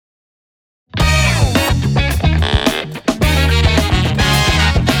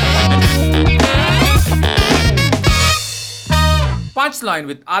Punchline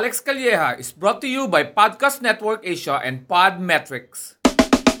with Alex Calleja is brought to you by Podcast Network Asia and Podmetrics.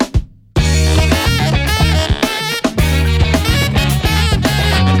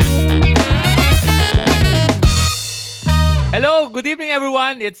 Hello, good evening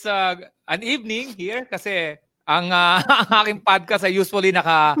everyone. It's an evening here kasi ang aking podcast ay usually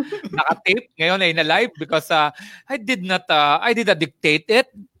naka-tape. Ngayon ay na-live because I did not dictate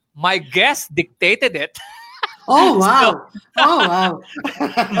it. My guest dictated it. Oh, wow.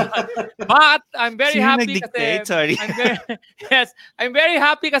 But I'm very happy kasi sorry. I'm very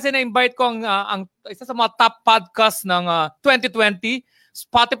happy kasi na-invite ko ang isa sa mga top podcast ng 2020,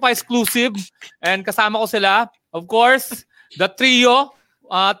 Spotify exclusive, and kasama ko sila, of course, the trio,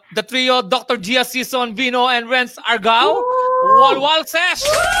 Dr. Gia Sison, Vino, and Renz Argao. Walwal Sesh!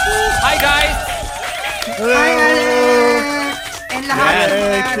 Hi, guys! Hello! Hi, Alex! And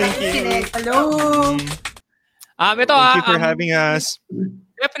lahat thank you. Hello! Thank you for having us.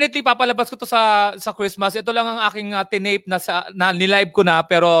 Definitely, papalabas ko to sa Christmas. Ito lang ang aking tinape na nilive ko na,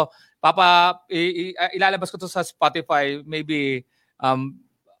 pero ilalabas ko to sa Spotify maybe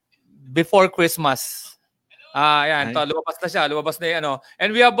before Christmas. Ayan, lumabas na yung ano.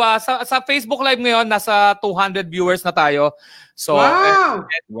 And we have sa Facebook Live ngayon nasa 200 viewers na tayo. So wow.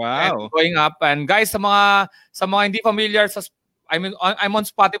 And going up. And guys, sa mga hindi familiar I'm on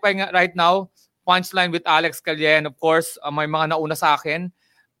Spotify right now. Punchline with Alex Calleja, and of course, may mga nauna sa akin.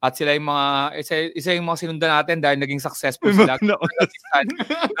 At sila yung isa yung mga sinundan natin dahil naging successful sila.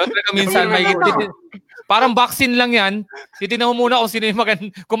 Minsan may parang vaccine lang yan. Titignan mo muna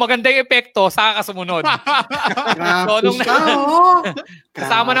kung maganda yung epekto, saka ka sumunod. So,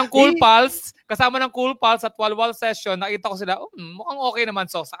 kasama ng Cool Pulse at Walwal Session, nakita ko sila, mukhang okay naman.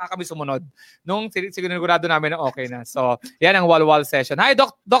 So, saka kami sumunod. Nung sigurado namin na okay na. So, yan ang Walwal Session. Hi,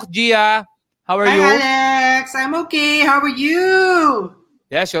 Doc Gia. How are you? Hi, Alex. I'm okay. How are you?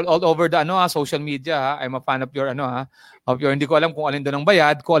 Yes, you're all over the social media. Ha? I'm a fan of your hindi ko alam kung alin doon ang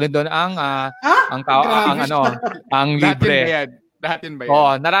bayad, kung alin doon ang libre. Lahat yun bayad.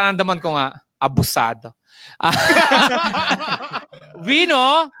 Oh, nararamdaman ko nga abusado.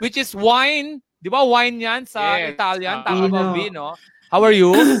 Vino, which is wine, 'di ba? Wine 'yan sa Italian, tama ba, Vino? How are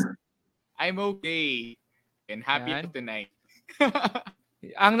you? I'm okay and happy tonight.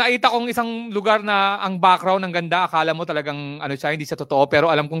 Ang nakita kong isang lugar na ang background ng ganda, akala mo talagang hindi siya totoo,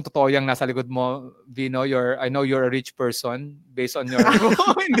 pero alam kong totoo yung nasa likod mo, Vino. I know you're a rich person based on your...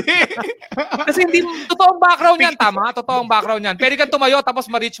 Hindi. Kasi hindi, totoong background yan, tama? Totoong background yan. Pwede kang tumayo tapos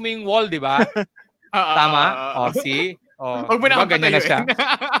ma-reach mo yung wall, di ba? Tama? See? Huwag mo na ganyan na siya.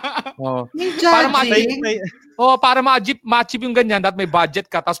 Para ma-achieve yung ganyan, that may budget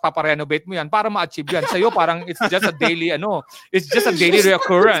ka tapos paparenovate mo yan para ma-achieve yan. Sa'yo parang it's just a daily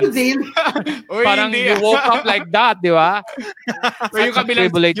reoccurrence. Parang you woke up like that, di ba?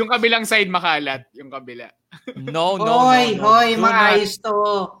 Yung kabilang side makalat, yung kabila. No. Hoy, maayos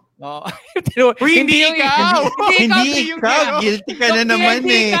to. No. Hindi ikaw. Guilty ka na naman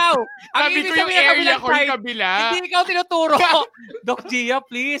eh. Sabi ko yung area ko yung kabila. Hindi ikaw tinuturo. Doc Gia,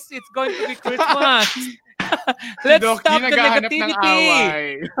 please. It's going to be Christmas. Let's Doc stop G, the negativity.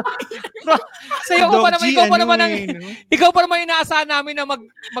 So ikaw pa naman inaasahan namin na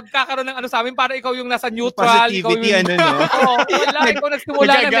magkakaroon ng sa amin para ikaw yung nasa neutral. Positivity, ikaw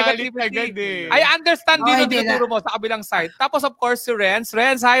nagsimula ng negativity. I understand din yung tinuturo mo sa kabilang side. Tapos of course si Renz.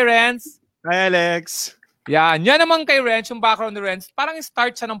 Hi Renz. Hi Alex. Yan naman kay Renz, yung background ni Renz, parang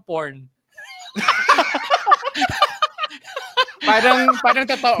start siya ng porn. Parang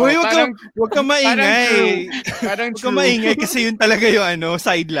totoo. Huwag ka maingay. Parang huwag ka maingay kasi yun talaga yung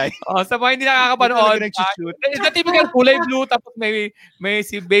sideline. Sa mga hindi nakakapanood. It's the typical kulay blue tapos may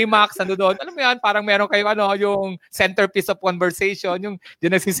si Baymax ando doon. Alam mo yan, parang meron kayo yung centerpiece of conversation, yung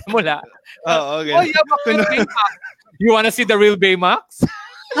diyan nagsisimula. Oo, okay. Baymax. You wanna see the real Baymax?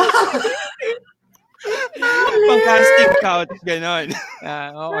 Pang-casting couch, gano'n.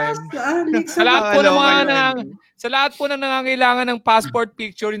 Okay. Sa lahat po na nangangailangan ng passport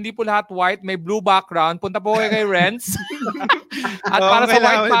picture, hindi po lahat white, may blue background. Punta po kayo kay Renz.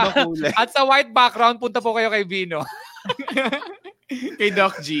 At sa white background, punta po kayo kay Vino. Kay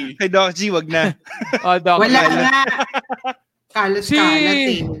Doc G. Kay Doc G, wag na. Wala nga.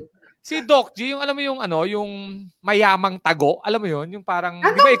 Kalat-kalat Si Doc G, yung alam mo yung mayamang tago, alam mo yun, yung parang,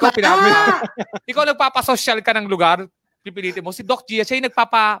 di ba ikaw nagpapasosyal ka ng lugar, pipilitin mo. Si Doc Gia, siya yung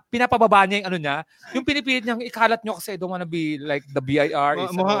pinapababa niya yung yung pinipilit niyang ikalat niyo kasi I don't wanna be like the BIR.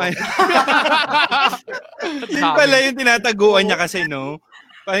 Yun pala yung tinataguan niya kasi, no?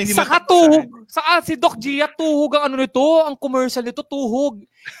 Saka tuhog. Si Doc Gia, tuhog ang nito, ang commercial nito, tuhog.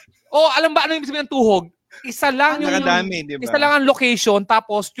 Alam ba ano yung sabihin ng tuhog? Isa lang yung Nakadami, di ba? Isa lang ang location,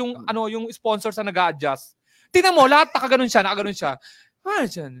 tapos yung yung sponsor sa nag-a-adjust. Tingnan mo, lahat nakaganon siya.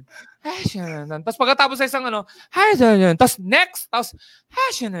 Tapos pagkatapos sa isang tapos next,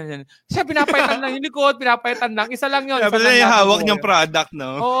 siya pinapaitan lang yung likod, pinapaitan lang. Isa lang yun. Pala yung hawak niyang product,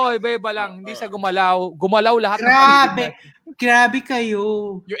 no? Oo, iba lang. Hindi siya gumalaw. Gumalaw lahat. Grabe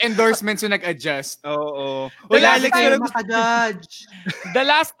kayo. Yung endorsements yung nag-adjust. Oo. Wala, Alex, makadodge. The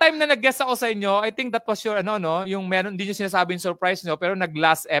last time na nag-guest ako sa inyo, I think that was your, yung meron, hindi nyo sinasabi yung surprise nyo, pero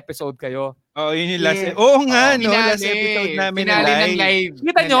nag-last episode kayo. Oo, yun yung last. Oo nga, no? Finale. Last episode namin Finale ng live. live.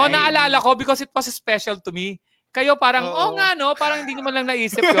 Kita nyo, naalala ko because it was special to me. Kayo parang, parang hindi naman lang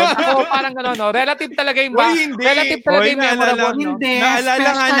naisip yun. Ako parang relative talaga yung relative talaga yung memorable, no? Hindi, Naalala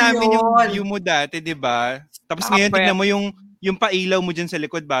nga special namin yung yun. view mo dati, di ba? Tapos ngayon, tignan mo yung pailaw mo dyan sa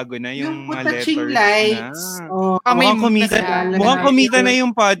likod bago na, yung mga touching letters lights. na. Mukhang kumita na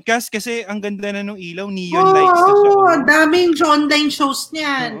yung podcast kasi ang ganda na nung ilaw, neon lights na siya. Oo, daming online shows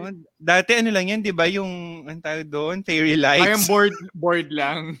niyan. Oo. Dati lang yan, di ba? Yung, ang tawag doon, fairy lights. Ay, board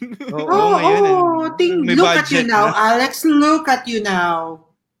lang. Ngayon. May Look at you budget now, na. Alex. Look at you now.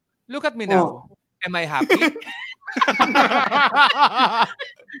 Look at me now. Am I happy?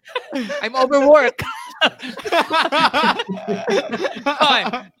 I'm overworked. Okay.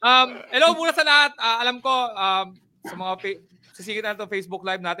 Hello muna sa lahat. Alam ko, sa mga sisigit na ito Facebook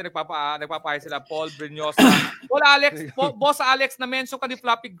Live natin, nagpapahay sila Paul Brignosa. Boss Alex, na-mention ka ni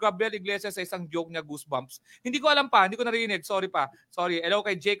Floppy Gabriel Iglesias sa isang joke niya, Goosebumps. Hindi ko alam pa, hindi ko narinig. Sorry. Hello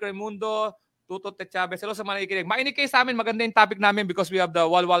kay Jake Raimundo, Tutot Chavez. Hello sa mga nakikinig. Mainig kayo sa amin, maganda yung topic namin because we have the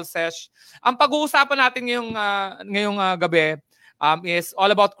Walwal Sesh. Ang pag-uusapan natin ngayong gabi is all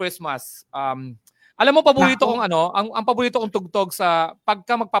about Christmas. Alam mo, paborito kong ang paborito kong tugtog sa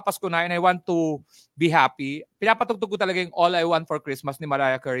pagka magpapasko na and I want to be happy, pinapatugtog ko talaga yung All I Want for Christmas ni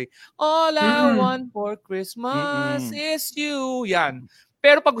Mariah Carey. All I want for Christmas is you. Yan.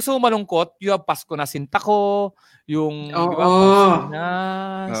 Pero pag gusto mo malungkot, yung Pasko na Sinta Ko, yung Pasko na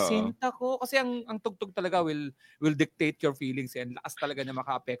Sinta Ko. Kasi ang tugtog talaga will dictate your feelings and lakas talaga niya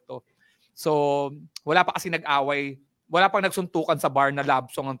maka-apekto. So, wala pa kasi nag-away. Wala pang nagsuntukan sa bar na love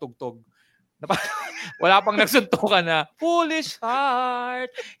song ang tugtog. Wala pang nagsuntukan na foolish heart,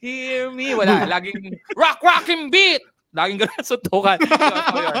 hear me. Wala. Laging rocking beat. Laging ganun suntukan.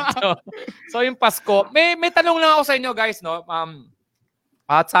 So yung Pasko. May tanong lang ako sa inyo, guys, no?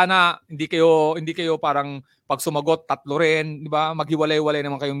 At sana hindi kayo parang pag sumagot, tatlo rin, di ba? Maghiwalay-walay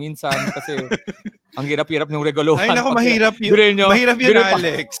naman kayo minsan kasi ang hirap-hirap ng regalohan. Ay, naku, mahirap yun. Mahirap yun,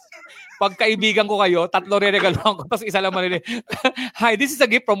 Alex. Pag kaibigan ko kayo, tatlo re-regaloan ko, tapos isa lang marinig. Hi, this is a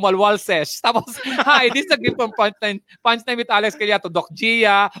gift from Walwal Sesh. Tapos, hi, this is a gift from Punchline with Alex Caliato, Doc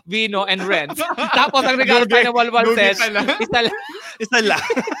Gia, Vino, and Renz. Tapos, ang regalo tayo ng Walwal Sesh, isa lang.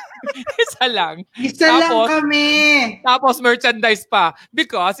 Isa lang kami. Tapos, merchandise pa.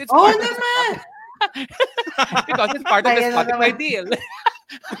 Because it's because it's part of the Spotify deal.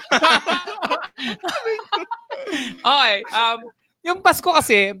 Okay. Yung Pasko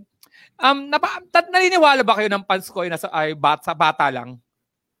kasi, naniniwala ba kayo ng Pasko ay bata lang?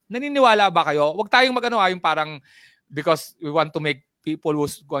 Naniniwala ba kayo? Huwag tayong yung parang because we want to make people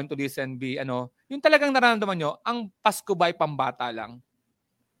who's going to listen be yung talagang nararamdaman nyo, ang Pasko ba ay pambata lang?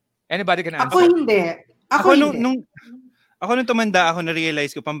 Anybody can answer? Ako hindi. Ako nung tumanda ako,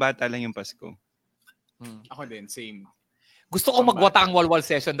 na-realize ko pambata lang yung Pasko. Ako din, same. Gusto ko magwata ang walwal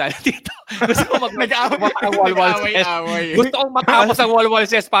session dahil dito. Gusto ko magwata ang walwal session. Gusto kong matapos ang walwal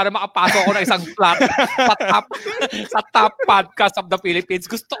session para makapasok ako ng isang slot sa top podcast of the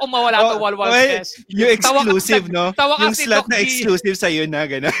Philippines. Gusto ko mawala ang walwal session. Yung exclusive, no? Yung slot na exclusive sa'yo na,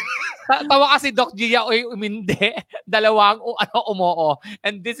 gano'n. Tawa kasi Doc Gia, uminde. Dalawang umoo.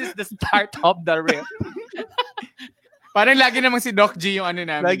 And this is the start of the rip. Parang lagi namang si Doc G yung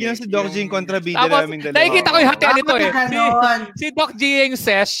namin. Lagi namang si Doc G yung kontrabida naming dalawa. Nakikita ko yung hati nito si Doc G yung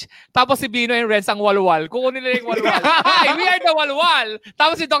Sesh, tapos si Bino yung Renz ang walwal. Kukunin nila yung walwal. Hi, we are the walwal.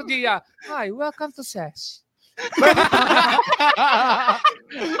 Tapos si Doc G, hi, welcome to Sesh.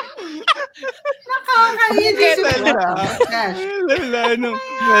 Nakakainis.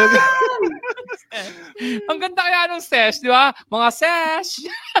 Ang ganda kaya nung Sesh, di ba? Mga Sesh.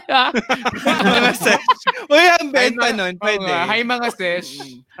 Mga Sesh. Uy, ang benta nun. Pwede. Hi mga Sesh.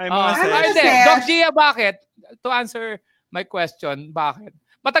 Hi mga Sesh. Doc Gia, bakit? To answer my question, bakit?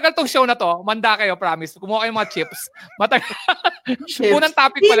 Matagal tong show na to. Manda kayo, promise. Kumuha kayo mga chips. Matagal. Unang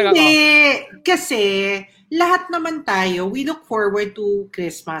topic pa lang ako. Hindi. Kasi, lahat naman tayo, we look forward to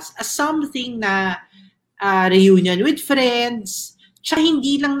Christmas as something na reunion with friends. Tsaka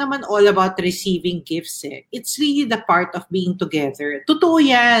hindi lang naman all about receiving gifts. It's really the part of being together. Totoo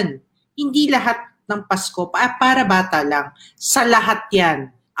yan. Hindi lahat ng Pasko para bata lang. Sa lahat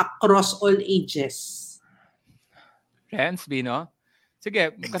yan. Across all ages. Friends, Bino?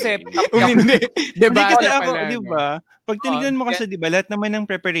 Sige, kasi... Hindi. Diba? Kasi Wala ako, pala, di ba? Pag tinignan mo kasi, di ba, lahat naman ng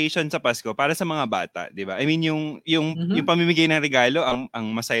preparation sa Pasko para sa mga bata, di ba? I mean, yung pamimigay ng regalo, ang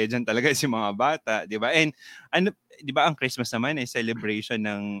masaya dyan talaga is yung mga bata, di ba? And ano, di ba, ang Christmas naman ay celebration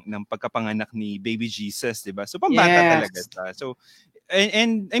ng pagkapanganak ni Baby Jesus, di ba? So, pambata talaga siya. So,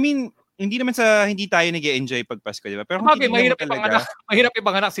 and I mean, hindi tayo nag-e-enjoy pag Pasko, di ba? Pero kung mahirap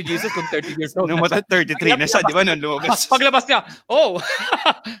ipanganak si Jesus kung 30 years old. Nung 33 na siya, di ba? Nung lumabas. Paglabas niya,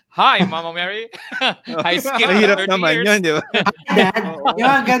 hi, Mama Mary. Hi, Skip. Mahirap naman yun, di ba? Dad,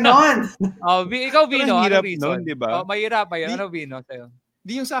 yung ganon. Ikaw, Bino, hirap ano reason? nun, di ba? Mahirap. Ano, Bino, sa'yo?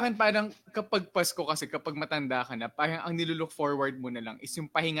 Di yung sa akin parang kapag Pasko kasi kapag matanda ka na, parang ang nilulook forward mo na lang is yung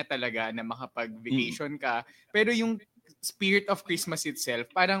pahinga talaga na makapag-vacation ka. Pero yung spirit of Christmas itself,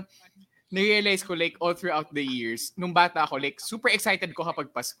 parang na-realize ko like all throughout the years, nung bata ako, like super excited ko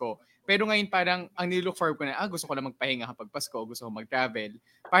kapag Pasko. Pero ngayon parang ang nilook forward ko na, gusto ko lang magpahinga kapag Pasko, gusto ko mag-travel.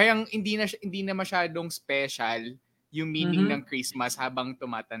 Parang hindi na masyadong special yung meaning ng Christmas habang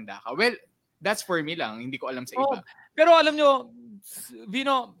tumatanda ka. Well, that's for me lang. Hindi ko alam sa iba. Pero alam nyo,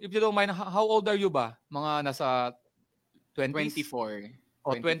 Vino, if you don't mind, how old are you ba? Mga nasa 20s? 24.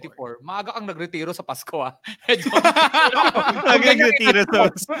 24. Maaga kang nagretiro sa Pasko, Nag-retiro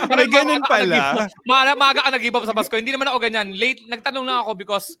sa Pasko. May ganun pala. Maaga ka nag-give up sa Pasko. Hindi naman ako ganyan. Late, nagtanong lang ako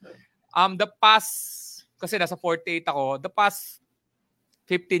because the past, kasi nasa 48 ako, the past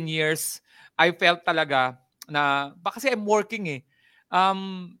 15 years, I felt talaga na, kasi I'm working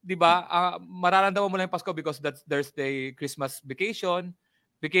di ba? Mararamdaman mo lang yung Pasko because there's the Christmas vacation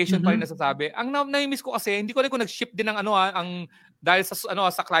pa rin nasasabi. Ang na-miss ko kasi, hindi ko rin kung nag-ship din ng dahil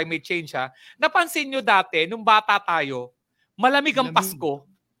sa climate change Napansin nyo dati, nung bata tayo, malamig ang Pasko.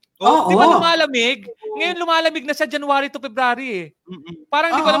 Di ba lumalamig? Ngayon lumalamig na siya January to February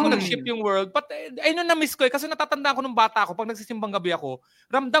Parang hindi ko alam kung nag-ship yung world. But ayun na-miss ko kasi natatandaan ko nung bata ako, pag nagsisimbang gabi ako,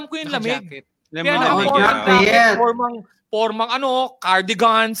 ramdam ko yung lamig. Kaya formang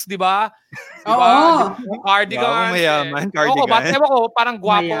cardigans, di ba? Cardigans. Mayaman, cardigans. Ewan ko, parang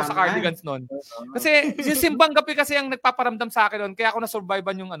gwapo ko sa cardigans nun. Kasi yung simbang gabi kasi ang nagpaparamdam sa akin nun, kaya ako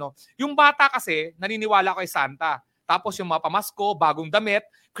na-survivean yung bata kasi, naniniwala ko kay Santa. Tapos yung mga pamasko, bagong damit,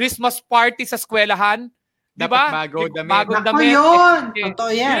 Christmas party sa eskwelahan, di ba? Bagong damit. Yun!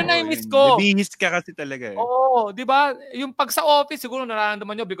 Totoo yan. Yun na yung miss ko. Nabihis ka kasi talaga. Oo, di ba? Yung pag sa office, siguro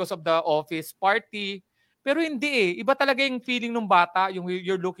nararamdaman nyo because of the office party. Pero hindi Iba talaga yung feeling ng bata, yung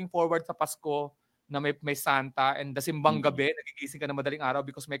you're looking forward sa Pasko na may Santa and the simbang gabi, nagigising ka na madaling araw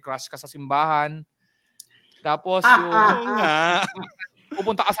because may crush ka sa simbahan. Tapos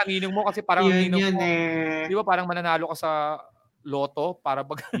pupunta ka sa ninong mo kasi parang ninong mo. Di ba parang mananalo ka sa loto para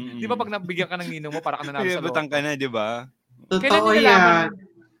di ba pag nabigyan ka ng ninong mo para ka nanalo sa loto. Butang ka na, di ba? Totoo yan.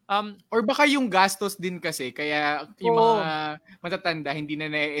 Or baka yung gastos din kasi, kaya yung mga matatanda hindi na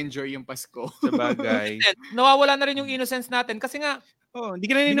na-enjoy yung Pasko. Sabagay. Nawawala na rin yung innocence natin kasi nga,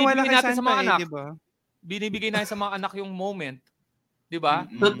 hindi ka naniniwala kay Santa sa mga anak. Diba? Binibigay natin sa mga anak yung moment. Di ba?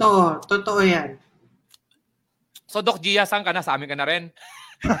 Totoo yan. So, Doc Gia, saan ka na? Sa amin ka na rin?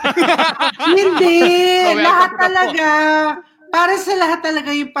 Hindi! Lahat talaga. Para sa lahat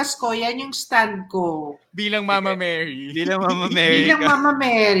talaga yung Pasko, yan yung stand ko. Bilang Mama Mary. Bilang Mama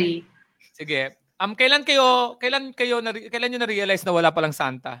Mary. Sige. Kailan nyo na-realize na wala palang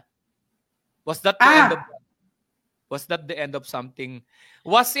Santa? Was that the end of something?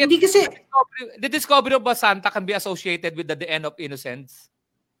 Was it Hindi kasi the discovery of Santa can be associated with the end of innocence?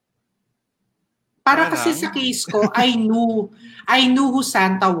 Para kasi sa case ko, I knew who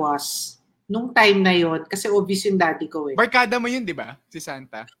Santa was nung time na yon kasi obvious yung daddy ko Barkada mo yun, di ba? Si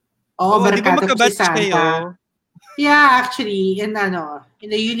Santa. Barkada ko si Santa. Kayo? Yeah, actually, in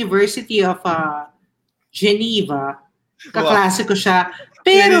the University of Geneva, kaklase ko siya.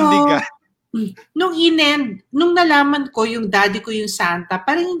 Pero, nung nalaman ko yung daddy ko yung Santa,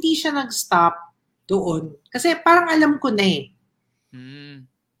 parang hindi siya nag-stop doon. Kasi parang alam ko na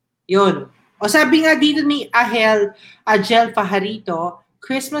Yun. O sabi nga dito ni Agel Fajarito,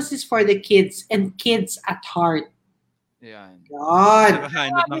 Christmas is for the kids and kids at heart. Yan. Yun.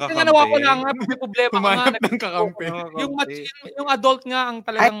 Kasi nga nawa ko lang, may problema Humanap ng kakampi. Yung adult nga ang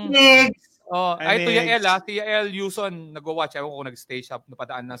talagang... Ay, to Yael si Yael Yuson, nag-watch. Ewan ko kung nag-stay shop,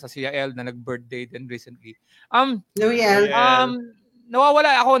 napadaan na sa si Yael na nag-birthday din recently. Yael.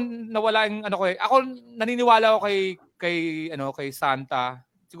 Nawala yung Ako, naniniwala ako kay Santa.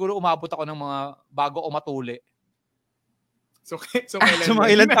 Siguro umabot ako ng mga bago o matuli. So kailan So, mga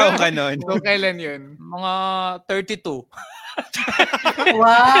ilang taong ka nun? So kailan yun? Mga 32.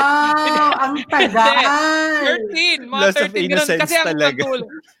 Wow! Ang tagal! 13, mga Loss of 13. Ganun. innocence Kasi talaga.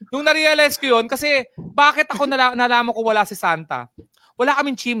 nung na-realize ko yun, kasi bakit ako nalaman ko wala si Santa? Wala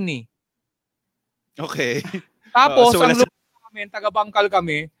kaming chimney. Okay. Tapos, so ang lugar namin, taga-bangkal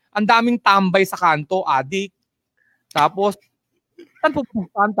kami, ang daming tambay sa kanto, adik. Tapos, saan pupunta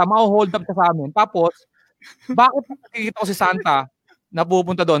si Santa? Ma-hold up ka sa amin. Tapos, bakit nakikita ko si Santa?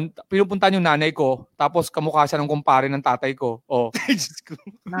 Napupunta doon, pinupuntahan yung nanay ko, tapos kamukha siya ng kumpare ng tatay ko. Oh.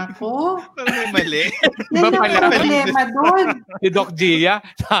 Nako. Parang may mali. Yan ang problema doon. Si Doc Gia,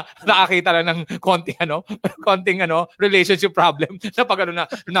 nakakita lang ng konting relationship problem. Na pag na,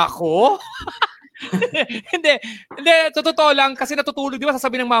 nako. hindi, sa totoo lang, kasi natutulog, di ba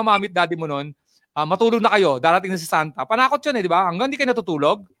sasabihin ng mama at daddy mo noon, matulog na kayo, darating na si Santa. Panakot yun di ba? Hanggang hindi kayo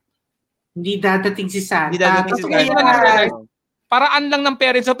natutulog. Hindi dadating si Santa. Hindi dadating si Totoo Santa. yan. Paraan lang ng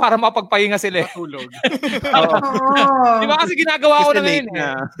parents para mapagpahinga sila. Matulog. Oo. Di ba kasi ginagawa ko na ngayon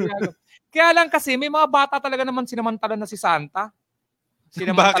na. Kaya lang kasi may mga bata talaga naman sinamantala na si Santa.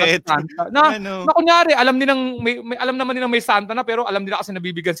 Sinamantala Bakit? si Santa. Na kunyari, alam naman nilang may Santa na, pero alam nila kasi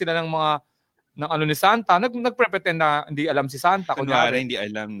nabibigyan sila ng mga ni Santa. Nagpre-pretend na hindi alam si Santa. Kunyari, hindi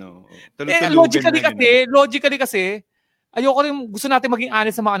alam, no? Logically kasi, ayoko rin, gusto natin maging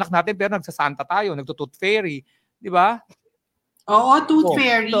honest sa mga anak natin, pero nagsasanta tayo, nagtutooth fairy. Di ba? Oo, tooth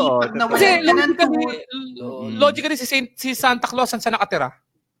fairy. Pag nawalan ka ng tooth. Logically, si Santa Claus, saan siya nakatira?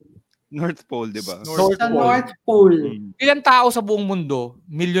 North Pole, di ba? North Pole. Ilang tao sa buong mundo,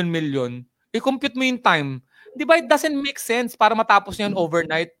 million, i-compute mo yung time. Di ba, it doesn't make sense para matapos niya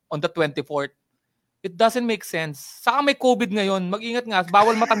overnight on the 24th. It doesn't make sense. Saka may COVID ngayon, mag-ingat nga,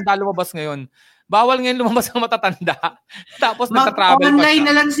 bawal matanda lumabas ngayon. Bawal ngayon lumabas ang matatanda. Tapos nagta-travel pa siya. Online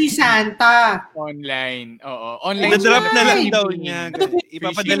na lang si Santa. Online. Oo. Online. Drop na lang daw niya.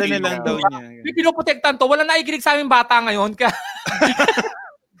 Ipapadala na lang daw niya. May pinoprotektan to. Wala naikinig sa aming bata ngayon.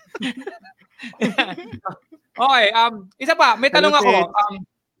 Okay. Isa pa. May tanong ako.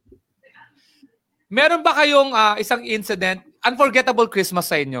 Meron ba kayong isang incident, unforgettable Christmas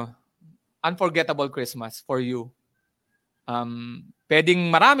sa inyo? Unforgettable Christmas for you?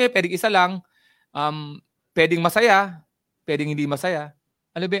 Pwedeng marami, pwedeng isa lang. Pwedeng masaya, pwedeng hindi masaya.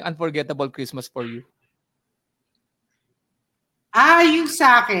 Ano ba yung unforgettable Christmas for you? Yung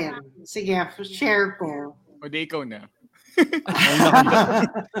sa akin. Sige, share ko. O di ikaw na.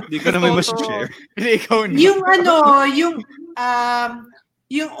 Hindi ko na may mas-share. Di ikaw na.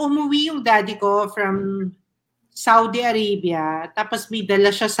 Yung umuwi yung daddy ko from Saudi Arabia, tapos may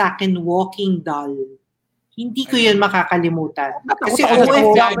dala siya sa akin walking doll. Hindi ko yun makakalimutan. Kasi OFW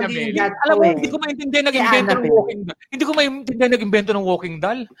yung dad ko. Alam mo, hindi ko maintindihan nag-invento ng walking doll. Hindi ko maintindihan nag-invento ng walking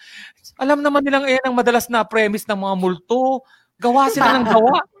doll. Alam naman nilang ang madalas na premise ng mga multo. Gawa sila ng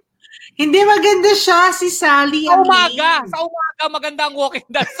gawa. Hindi maganda siya, si Sally. Sa umaga, maganda ang walking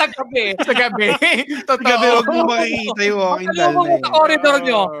doll. Sa gabi. Totoo. Sa gabi, huwag mo makikita yung walking doll na yun. Sa corridor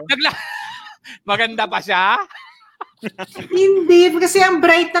nyo. Maganda pa siya? Hindi, kasi ang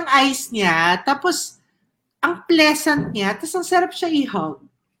bright ng eyes niya, tapos ang pleasant niya, tapos ang sarap siya i-hug.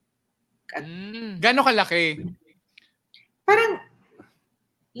 Gano'ng kalaki? Parang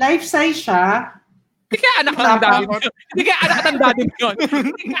life-size siya. Hindi kaya anak ng daddy mo yun. Hindi kaya anak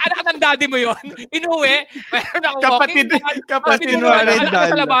ng daddy mo yun. Inuwi, mayroon akong walking doll. Kapatid mo rin doll.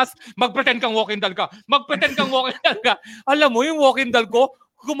 Sa labas, mag-pretend kang walking doll ka. Alam mo, yung walking doll ko,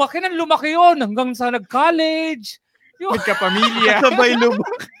 lumaki yun hanggang sa nag-college. Nagkapamilya. Sabay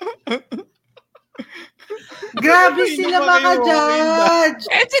lubak. Grabe sila mga judge.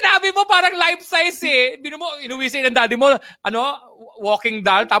 Sinabi mo parang life size inuwi sa'yo ng daddy mo, walking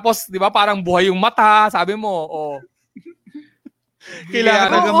doll, tapos di ba parang buhay yung mata, sabi mo, Kailangan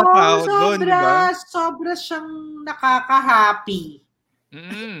talaga matawad doon, di ba? Sobra siyang nakaka-happy.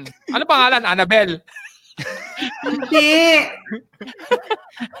 Ano pangalan? Annabelle? Hindi.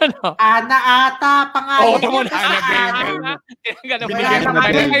 Ana ata, pangalan niya.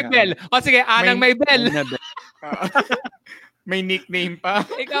 Annabelle. Maybell. Sige, Anang Maybell. May nickname pa.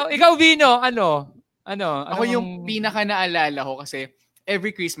 Ikaw Vino, ano? Ako yung pinaka naalala ko kasi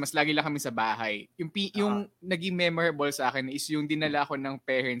every Christmas lagi lang kami sa bahay. Yung naging memorable sa akin is yung dinala ko ng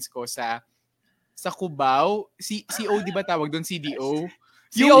parents ko sa Cubao. COD ba tawag doon? CDO?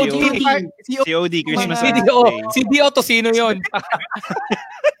 COD, Christmas Day. CDO to sino yun?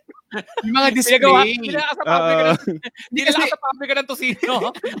 Yung mga display. Hindi na sa pabrika ng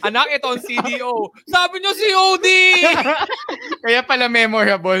Tosino. Anak, ito ang CDO. Sabi nyo COD! Kaya pala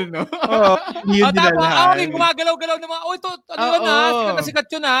memorable, no? Yun din lahat. Gumagalaw-galaw na mga, ito, sikat na sikat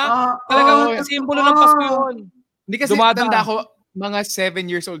yun, ha? Talagang simbolo ng Pasko yun. Hindi kasi tanda ako, mga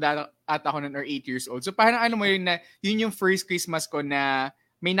 7 years old at ako nun or 8 years old. So parang ano mo yun na, yun yung first Christmas ko na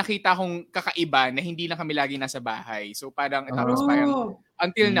may nakita akong kakaiba na hindi lang kami lagi nasa bahay. So parang, tapos parang,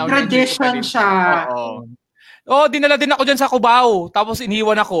 until now, tradition siya. Oo, dinala din ako dyan sa Cubao. Tapos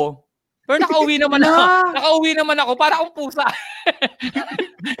iniwan ako. Pero nakauwi naman ako. Nakauwi naman ako. Para akong pusa.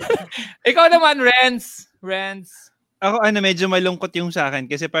 Ikaw naman, Renz. Ako medyo malungkot yung sa akin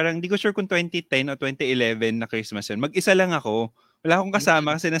kasi parang hindi ko sure kung 2010 o 2011 na Christmas yun. Mag-isa lang ako. Wala akong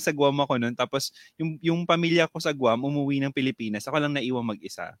kasama kasi nasa Guam ako noon. Tapos yung pamilya ko sa Guam umuwi ng Pilipinas. Ako lang naiwan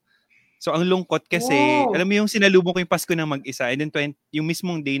mag-isa. So ang lungkot kasi, alam mo yung sinalubong ko yung Pasko ng mag-isa and then yung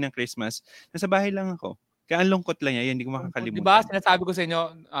mismong day ng Christmas, nasa bahay lang ako. Kaya ang lungkot lang yan, hindi ko makakalimutan. Diba, sinasabi ko sa inyo,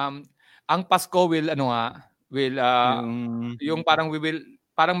 ang Pasko will yung parang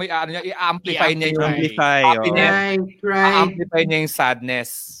parang may i-amplify niya yung happiness. Right. Amplify niya yung sadness.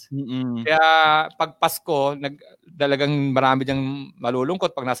 Mm-mm. Kaya pag Pasko, talagang marami diyang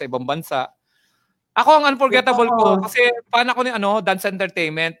malulungkot pag nasa ibang bansa. Ako ang unforgettable ko kasi paano ako ni Dance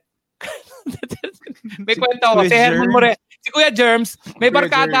Entertainment. May kwento ako. Si Herman More. Si Kuya Germs, may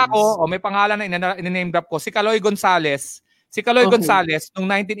barkada ako, may pangalan na in-name drop ko, si Kaloy Gonzales. Si Kaloy Gonzales,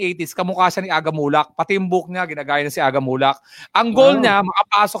 noong 1980s, kamukha siya ni Aga Mulak. Pati yung book niya, ginagaya na si Aga Mulak. Ang goal niya,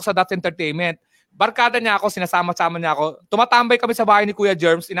 makapasok sa Dance Entertainment. Barkada niya ako, sinasama-sama niya ako. Tumatambay kami sa bahay ni Kuya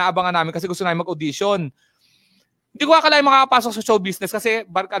Germs, inaabangan namin kasi gusto namin mag-audition. Hindi ko akalain makakapasok sa show business kasi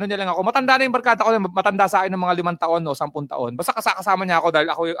niya lang ako. Matanda na yung barkada ko, matanda sa akin ng mga 5 taon o 10 taon. Basta kasama niya ako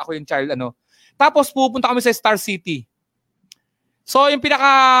dahil ako yung child. Tapos pupunta kami sa Star City. So yung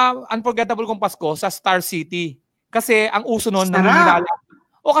pinaka-unforgettable kong Pasko sa Star City. Kasi ang uso noon nanginilala.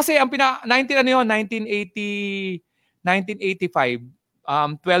 Kasi ang 1985,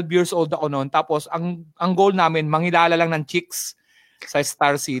 12 years old ako noon. Tapos ang goal namin, mangilala lang ng chicks sa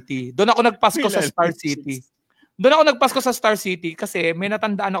Star City. Doon ako nagpasko sa Star City. Doon ako nagpasko sa Star City kasi may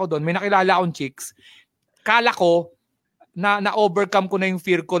natandaan ako doon, may nakilala akong chicks. Kala ko na-overcome ko na yung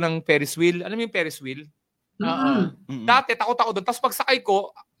fear ko ng Ferris wheel. Alam mo yung Ferris wheel? Dati takot ako doon. Tapos pagsakay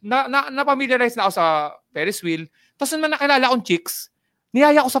ko, na-familiarize na ako sa Ferris wheel. Tapos naman nakilala akong chicks,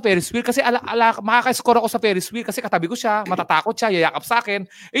 niyaya ko sa Ferris wheel kasi makaka-score ako sa Ferris wheel kasi katabi ko siya, matatakot siya, yayakap sa akin.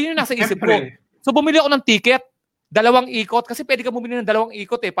 Yun yung nasa isip ko. So bumili ako ng ticket, 2 ikot kasi pwede ka bumili ng 2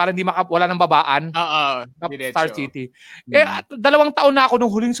 ikot para hindi wala ng babaan. Star City. 2 taon na ako nung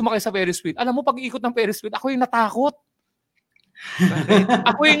huling sumakay sa Ferris wheel. Alam mo, pag ikot ng Ferris wheel, ako yung natakot.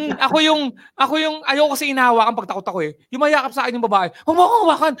 ako yung ayaw kasi inahawakan pag takot ako Yung mayakap sa akin yung babae.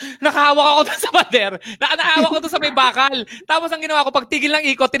 Humawakan. Nakahawak ako doon sa pader. Nakahawak ako doon sa may bakal. Tapos ang ginawa ko, pag tigil ng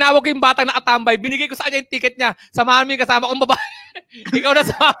ikot, tinawag ko yung batang nakatambay. Binigay ko sa kanya yung ticket niya. Samahan mo yung kasama kong babae. Ikaw na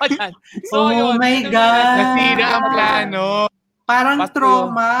sumama dyan. So, oh my God. Nasira ang plano. Parang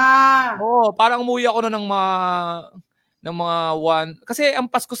trauma. Parang umuwi ako ng mga kasi ang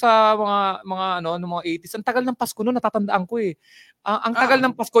Pasko sa mga ng mga 80s, ang tagal ng Pasko noon, natatandaan ko ang tagal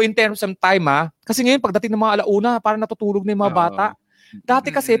ng Pasko in terms of time kasi ngayon pagdating ng mga alauna, parang natutulog na yung mga bata.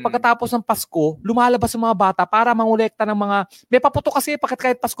 Dati kasi pagkatapos ng Pasko, lumalabas ang mga bata para mangolekta ng mga may paputok kasi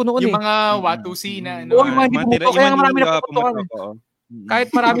kahit Pasko noon yung mga watusi na yung mga hindi pumutok, kaya marami na puputok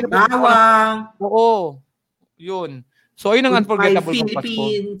kahit marami na puputok. Yun. So yun ang unforgettable ng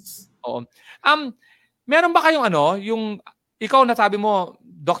Pasko. Meron ba kayong yung ikaw nasabi mo,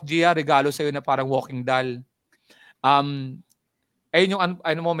 Doc Gia, regalo sa'yo na parang walking doll. Ayun yung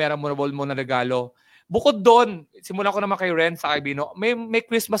memorable mo na regalo. Bukod doon, simulan ko naman kay Ren sa kay Bino, may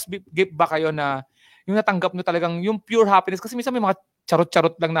Christmas gift ba kayo na yung natanggap nyo talagang yung pure happiness? Kasi minsan may mga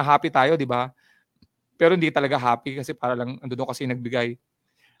charot-charot lang na happy tayo, di ba? Pero hindi talaga happy kasi para lang andun kasi nagbigay.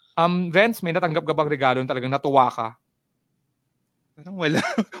 Renz, may natanggap ka bang regalo na talagang natuwa ka? Parang wala.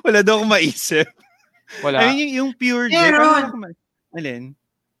 Wala daw akong maisip. Wala. I mean, yung pure gift. Alin?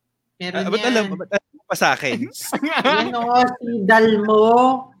 Meron ba't alam pa sa akin? si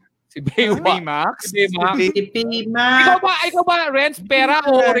Dalmo. Si Baymax. Si Baymax. Ikaw ba, Renz, pera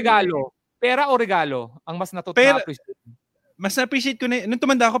o regalo? Pera o regalo? Ang mas na-appreciate. Mas na-appreciate ko na, nung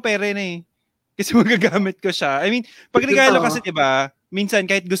tumanda ako, pera na Kasi magagamit ko siya. I mean, pag regalo kasi, diba, minsan,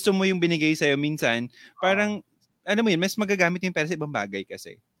 kahit gusto mo yung binigay sa'yo, minsan, parang, mas magagamit yung pera sa ibang bagay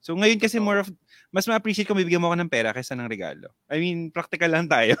kasi. So ngayon kasi mas ma-appreciate ko bibigyan mo ako ng pera kaysa ng regalo. I mean, practical lang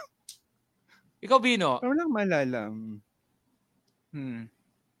tayo. Ikaw, Bino? Pero lang malala.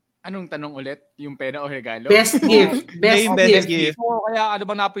 Anong tanong ulit? Yung pera o regalo? Best gift. Best gift. So, kaya ano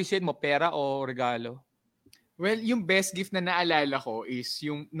bang na-appreciate mo? Pera o regalo? Well, yung best gift na naalala ko is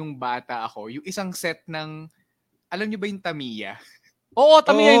yung nung bata ako, yung isang set ng, alam niyo ba yung Tamiya? Oo,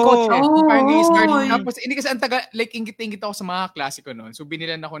 Tamiya yung kotse. Tapos, hindi kasi ang taga, like, ingit-ingit ako sa mga klase ko noon. So,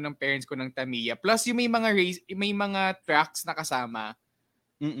 binilan ako ng parents ko ng Tamiya. Plus, yung may mga tracks na kasama.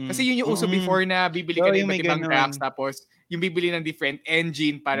 Kasi yun yung uso before na bibili ka ng iba't ibang tracks. Tapos, yung bibili ng different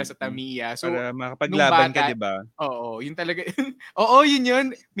engine para sa Tamiya. So, para makapaglaban ka, di ba? Oo, yun talaga. Oo,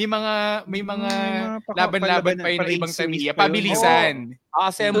 yun. May mga laban-laban pa yun ng ibang Tamiya. Pabilisan.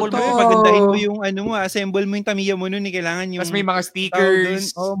 Assemble mo. Pagandahin mo yung assemble mo yung Tamiya mo nun. Kailangan yung... Tapos may mga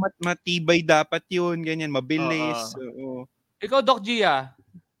stickers. Matibay dapat yun. Ganyan, mabilis. Ikaw, Doc Gia,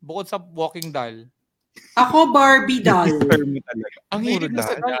 bukod sa walking doll. Ako, Barbie doll. Ang hilig na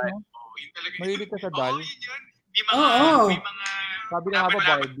sa doll. Mahilig ka sa doll? Oo. Sabi na nga ba,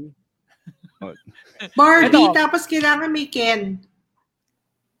 Barbie? Barbie, tapos kailangan may Ken.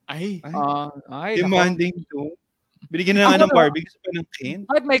 Ay. Demanding to. Binigyan na nga ng Barbie. Gusto pa ng Ken.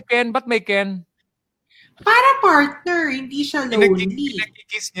 Ba't may Ken? Para partner, hindi siya lonely.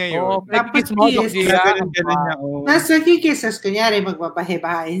 Nagkikiss niya yun. Nagkikiss mo, Doc Gia. Tapos nagkikiss, tapos kunyari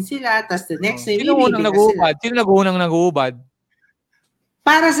magbabahe-bahain sila, tapos the next day, Sino unang nag-uubad?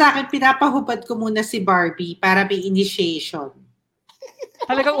 Para sa akin, pinapahubad ko muna si Barbie para may initiation.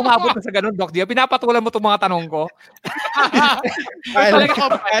 Talagang umabot na sa ganun, Doc Gia. Pinapatulan mo itong mga tanong ko. Alex,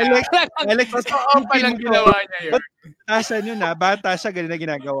 palang ginawa niya yun. Bata yun na. Bata siya, ganun na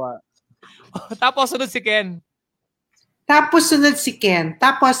ginagawa. Tapos sunod si Ken.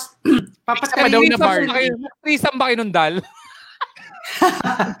 Tapos, papatayin na Barbie. Trisam ba kayo nung dal?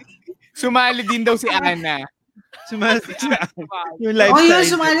 Sumali din daw si Ana. Sumali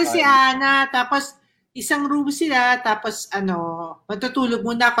si Ana. Tapos, isang room sila. Tapos, matutulog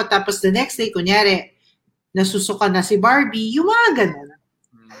muna ako. Tapos, the next day, kunyari, nasusuka na si Barbie. Yung mga ganun.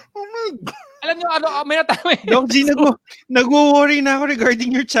 Oh my God. Alam niyo, may natami. Doc G, nag-worry na ako regarding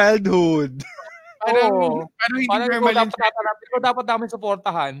your childhood. Parang hindi normal. Ikaw dapat namin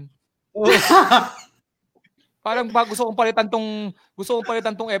suportahan. Parang gusto kong palitan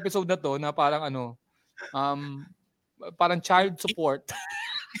tong episode na to na parang parang child support.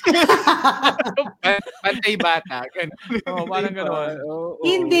 Pantay bata. Parang gano'n.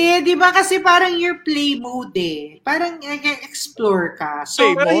 Hindi, di ba kasi parang your play mode eh. Parang explore ka.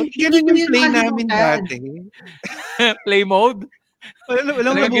 So, ganun yung play namin dati. Play mode?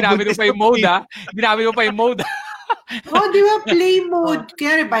 Walang ginamit mo pa yung mode, ha? Ginamit mo pa yung mode. Di ba play mode?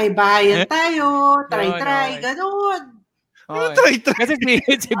 Kaya bye-bye tayo, try, ganun. Try. Kasi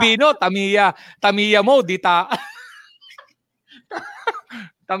si Bino, Tamiya mode,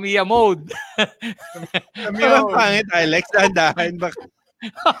 Tamiya mode. Parang pangit, Alex. Dahan-dahan.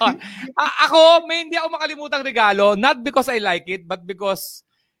 Ako, hindi ako makalimutang regalo. Not because I like it, but because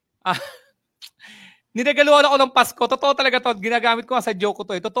niregaluhan ako ng Pasko. Totoo talaga to. Ginagamit ko sa joke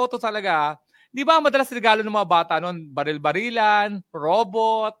ko to. Totoo to talaga. Di ba madalas regalo ng mga bata noon? Baril-barilan,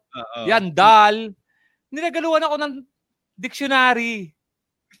 robot, yan, doll. Niregaluhan ako ng dictionary.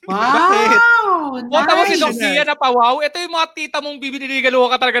 Wow! Nice! Tapos si Doc Gia napawaw. Ito yung mga tita mong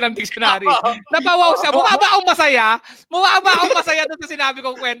binirigaluhan ka talaga ng dictionary. Napawaw siya. Mukha ba akong masaya? Doon sa sinabi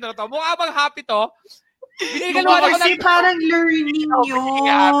kong kwento na to? Mukha bang happy to? Binirigaluhan ako kasi parang learning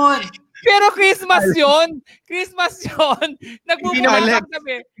yun. Pero Christmas yun. Nagmumulak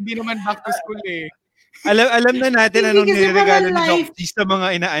kami. Hindi naman back to school eh. Alam na natin anong niregalo ni Doc G sa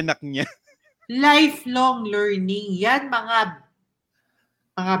mga inaanak niya. Lifelong learning. Yan, mga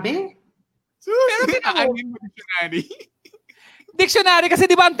be? Pero dictionary kasi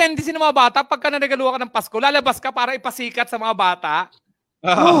di ba ang tendency ng mga bata pagka naregaluhan ka ng Pasko, lalabas ka para ipasikat sa mga bata.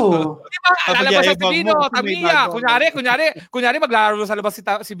 Di ba? Lalabas si Bino, Tamiya. Kunyari maglaro sa labas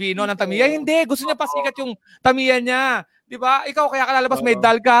si Bino ng Tamiya. Hindi, gusto niya pasikat yung Tamiya niya. Di ba? Ikaw kaya ka lalabas, may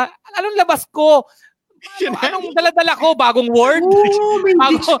dal ka. Anong labas ko? Anong dala-dala ko? Bagong word?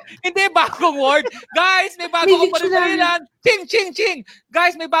 Hindi, bagong word. Guys, may bago akong panunalilan. Ching, ching, ching.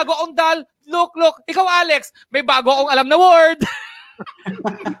 Guys, may bago akong dal. Look. Ikaw, Alex, may bago akong alam na word.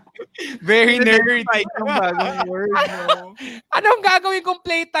 Very nerd. Yung bagong word. No? Anong gagawin kong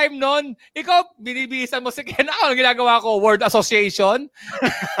playtime nun? Ikaw, binibisan mo si Ken. Ano ginagawa ko? Word association?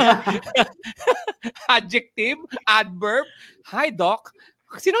 Adjective? Adverb? Hi, Doc.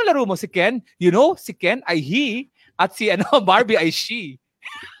 Sino laro mo? Si Ken? You know, si Ken ay he at si Barbie ay she.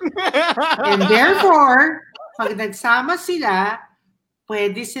 And therefore, pag nagsama sila,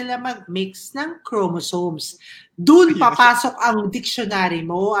 pwede sila mag-mix ng chromosomes. Doon papasok ang dictionary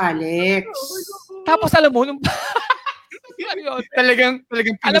mo, Alex. Tapos alam mo, talagang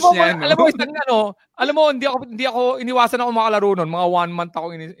alam mo, hindi ako iniwasan ako makalaro nun. Mga 1 month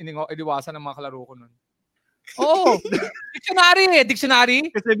ako iniwasan ng mga kalaro ko nun. Oo.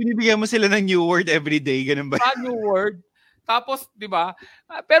 Dictionary. Kasi binibigyan mo sila ng new word every day. Ganun ba? New word. Tapos, di ba?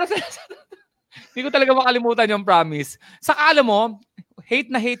 Pero hindi ko talaga makalimutan yung promise. Saka alam mo, hate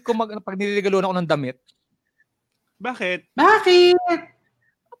ko pag niligaluhan ako ng damit. Bakit?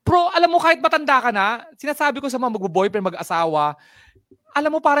 Alam mo, kahit matanda ka na, sinasabi ko sa mga mag-boyfriend, mag-asawa,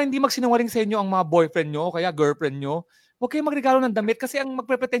 alam mo, para hindi magsinungaling sa inyo ang mga boyfriend nyo, kaya girlfriend nyo, huwag kayong magregalo ng damit kasi ang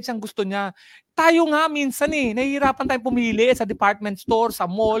magpre-pretend siyang gusto niya. Tayo nga minsan nahihirapan tayong pumili sa department store, sa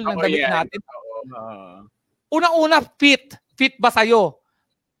mall, ng damit natin. Una-una, fit ba sa'yo?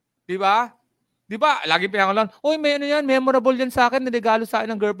 Di ba? Di ba? Lagi pinangalan, oy, may ano yan, memorable yan sa akin, niregalo sa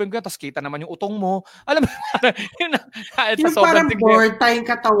akin ng girlfriend ko. Tapos kita naman yung utong mo. Alam mo, yung parang bored tayong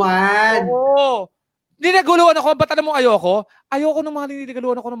katawan. Oo. Ninagaluhan ako, ba't alam mo ayoko? Ayoko ng mga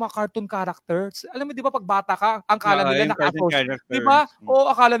ninigaluhan ako ng mga cartoon characters. Alam mo, di ba, pag bata ka, ang kala nila naka-associate. Di ba?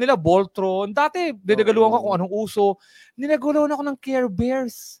 O akala nila Voltron. Dati, ninagaluhan ko kung anong uso. Ninagaluhan ako ng Care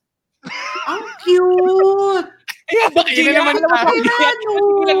Bears. Ang cute! Hindi naman si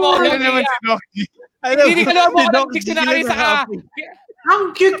Doki. Hindi ka naman ako ng dictionary sa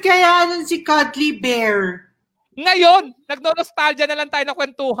ang cute kaya nun si Cuddly Bear. Ngayon, nagno-nostalgia na lang tayo na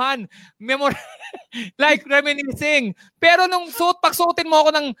kwentuhan. Like reminiscing. Pero nung pagsuotin mo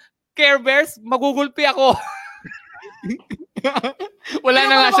ako ng Care Bears, magugulpi ako. Wala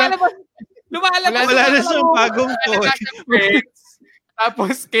na nga siya. Lumalabas. Wala na siyang bagong code.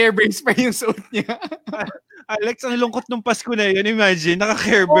 Tapos Care Bears pa yung suot niya. Alex, ang lungkot nung Pasko na yun. Imagine,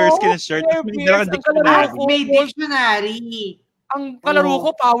 naka-Care Bears ka na shirt. May dictionary. Ang kalaro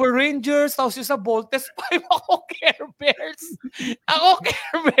ko, Power Rangers. Tapos yung sa Voltes 5, ako Care Bears.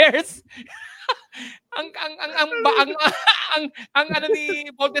 ang ano ni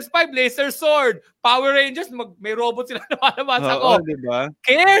Voltes 5, Laser Sword. Power Rangers, may robot sila na malabas ako. Oo, diba?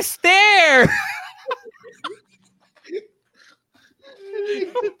 Care Stare!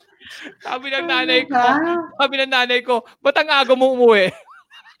 Sabi ng nanay ko, ba't ang aga mo umuwi?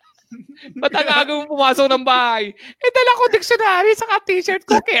 Ba't ang aga mo pumasok ng bahay? Dala ko dictionary saka t-shirt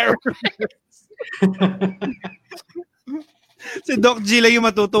ko, Care Bears. Si Doc G lang yung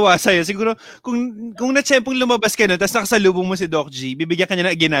matutuwa sa'yo. Siguro, kung na-tsempong lumabas ka na, tapos nakasalubong mo si Doc G, bibigyan ka niya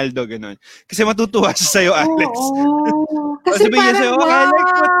ng aginaldo, gano'n. Kasi matutuwa siya sa'yo, Alex. Kasi parang sa'yo, Alex,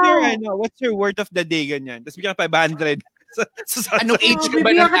 what's your worth of the day, ganyan. Tapos bigyan ka 500. Anong age ka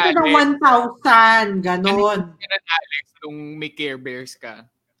ba bibigyan ng ka ng 1,000, gano'n. Anong age ka ng Alex nung may Care Bears ka?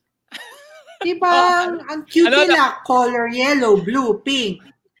 Diba? Ang cute nila. Color yellow, blue, pink.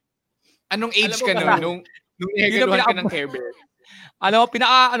 Anong age ka nun? Nung nagaluhan ka ng Care Bears?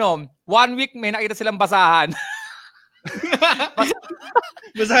 1 week may nakita silang basahan.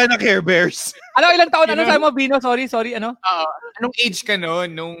 Basahan ng Care Bears. Ilang taon? Ano sabi mo, Bino? Sorry, ano? Anong age ka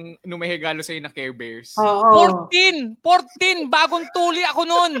nun nung may regalo sa'yo na Care Bears? 14! Bagong tuli ako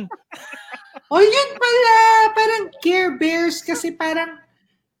nun! Yun pala! Parang Care Bears kasi parang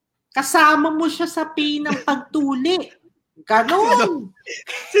kasama mo siya sa pain ng pagtuli. Ganon!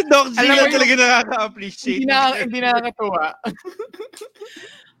 Si Doc G lang talaga nakaka-appreciate. Hindi nakakatuwa.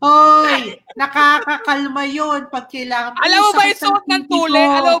 Oy, nakakakalma yun pag kailangan. Alam mo ba yung suot ng tuli?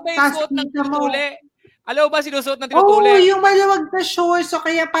 Alam mo ba sinusuot ng tinutuli? Oo, yung maluwag na shorts o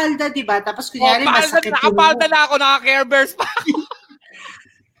kaya palda, di ba? Tapos kunyari masakit yung... Nakapalda na ako, naka-Care Bears pa ako.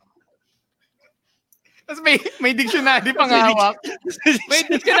 Tapos may dictionary pang hawak.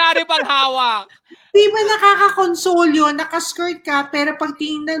 Di ba nakaka-console yun? Naka-skirt ka, pero pag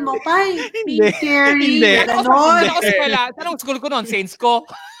tingnan mo, pink carry, gano'n. Anong school ko noon? Saints ko?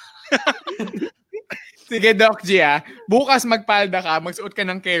 Sige, Doc G, bukas magpalda ka, magsuot ka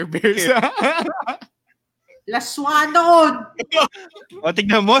ng Care Bears. Laswanon! O,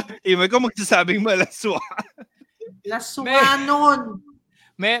 tignan mo. Imay ko magsasabing malaswa. Laswanon!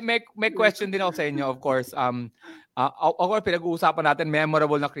 May question din ako sa inyo, of course. Pinag-uusapan natin,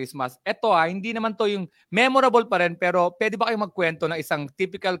 memorable na Christmas. Ito hindi naman to yung memorable pa rin, pero pwede ba kayong magkwento ng isang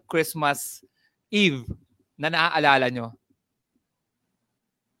typical Christmas Eve na naaalala nyo?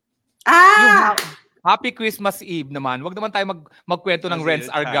 Yung Happy Christmas Eve naman. Huwag naman tayo magkwento ng Renz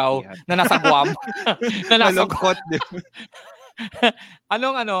Argao na nasa Guam. Malungkot.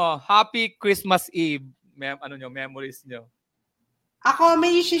 Anong Happy Christmas Eve? Memories nyo? Ako,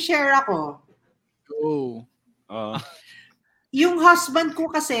 may i-share ako. Oh. Yung husband ko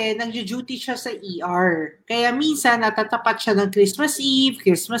kasi, nag-duty siya sa ER. Kaya minsan, natatapat siya ng Christmas Eve,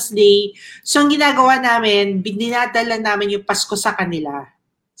 Christmas Day. So, ang ginagawa namin, dinadala namin yung Pasko sa kanila.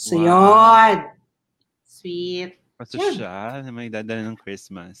 So, yun. Sweet. Paso siya na may dadala ng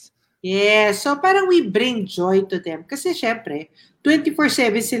Christmas. Yes. So, parang we bring joy to them. Kasi, syempre,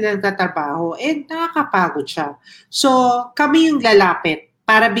 24/7 sila nagtatrabaho and nakakapagod siya. So, kami yung lalapit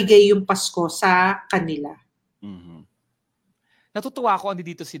para bigay yung Pasko sa kanila. Mm-hmm. natutuwa ako andi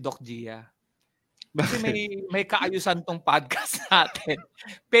dito si Doc Gia. Kasi may kaayusan tong podcast natin.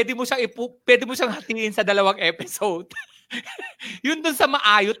 Pwede mo siyang hatiin sa 2 episode. Yun dun sa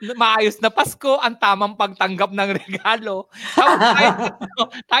maayos na Pasko, ang tamang pagtanggap ng regalo.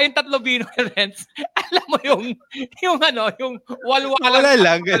 Tayong 3 Bino Rents. Alam mo yung walwala. Wala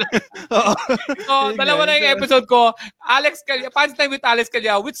lang. Oo. So, 2 na yung episode ko. Alex Calya, Pants Time with Alex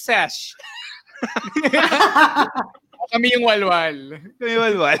Calya with Sesh. Kami yung walwal.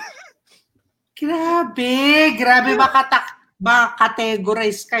 Grabe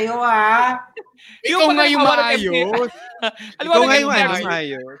makategorize kayo Ikaw nga yung maayos. Ikaw nga yung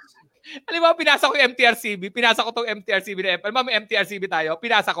maayos. Alam mo, pinasa ko yung MTRCB. Pinasa ko itong MTRCB na alam mo, may MTRCB tayo.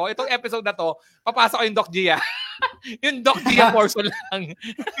 Pinasa ko. Itong episode na to, papasa ko yung Doc Gia. Yung Doc Gia portion lang.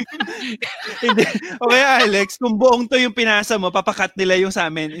 Hindi. Okay, Alex, kung buong to yung pinasa mo, papakat nila yung sa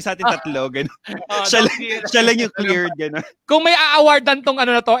amin. Yung sa atin 3. Ganun. Siya lang yung cleared. Ganun. Kung may a-awardan tong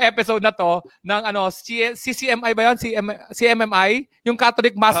episode na to, ng CCMI ba yun? CMMI? Yung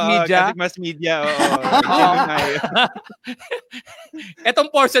Catholic Mass Media. Catholic Mass Media, oo. Etong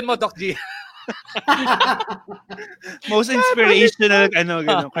portion mo, Doc G. Most inspirational,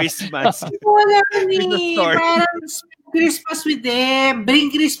 Christmas. Wala ni. Parang Christmas with them.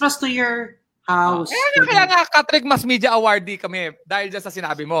 Bring Christmas to your house. Kaya nga, Catholic Mass Media Awardee kami dahil dyan sa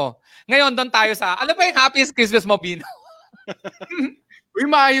sinabi mo. Ngayon, doon tayo sa, ano ba yung happiest Christmas mo, Pino? Uy,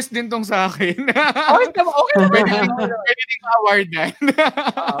 maayos din tong sa akin. Okay. Pwede din award na.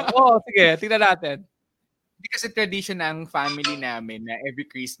 Sige, tingnan natin. Hindi kasi tradition ng family namin na every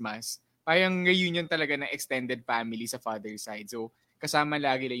Christmas, parang reunion talaga ng extended family sa father's side. So, kasama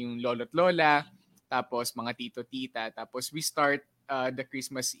lagi lang yung lolo't lola, tapos mga tito-tita. Tapos we start the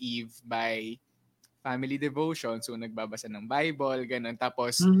Christmas Eve by family devotion. So, nagbabasa ng Bible, ganun.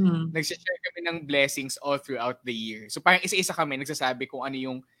 Tapos, nagsishare kami ng blessings all throughout the year. So, parang isa-isa kami nagsasabi kung ano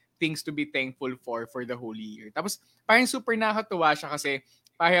yung things to be thankful for the whole year. Tapos, parang super nakakatuwa siya kasi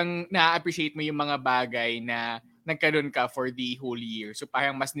parang na-appreciate mo yung mga bagay na nagkaroon ka for the whole year. So,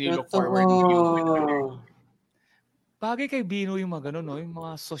 parang mas nilook forward mo yung bagay kay Bino yung mga ganun, no? Yung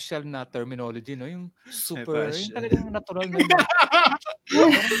mga social na terminology, no? Yung super, yung talagang natural na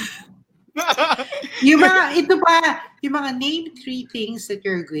yung mga name 3 things that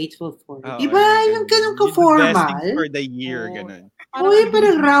you're grateful for. Diba? Yung ganun ka-formal. For the year, ganun.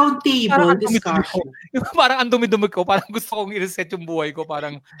 Parang round table discussion. Parang ang dumi-dumi ko. Parang gusto kong i-reset yung buhay ko.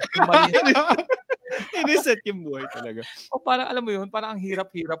 Parang i-reset yung buhay talaga. Parang alam mo yun, parang ang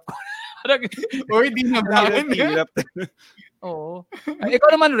hirap-hirap ko. di na ba? Hirap. Oo.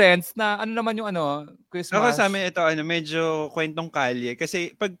 Ikaw naman, Renz, na ano naman yung Christmas? Ako sa amin, ito, medyo kwentong kalye.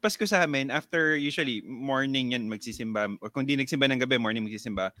 Kasi pag Pasko sa amin, after usually, morning yan magsisimba. O kung di nagsimba ng gabi, morning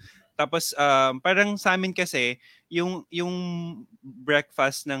magsisimba. Tapos, parang sa amin kasi, yung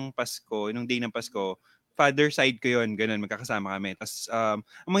breakfast ng Pasko, nung day ng Pasko, father side ko yun, ganun, magkakasama kami. Tapos, ang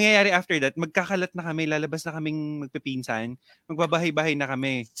mangyayari after that, magkakalat na kami, lalabas na kaming magpipinsan, magbabahay-bahay na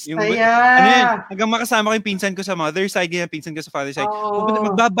kami. Hanggang makasama ko yung pinsan ko sa mother side, yung pinsan ko sa father side.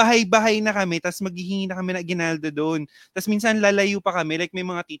 Magbabahay-bahay na kami, tapos maghihingi na kami na aguinaldo doon. Tapos minsan lalayo pa kami, like may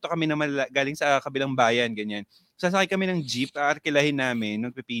mga tito kami na galing sa kabilang bayan, ganyan. Sasakay kami ng jeep, arkilahin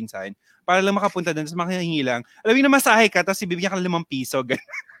namin, magpipinsan, para lang makapunta doon, tapos makahingi lang. Alam mo na masahe ka, tapos ibibigyan ka ng 5 piso, ganyan.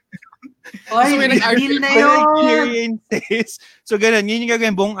 Oy, deal na yun. Experiences. So, ganun. Yun yung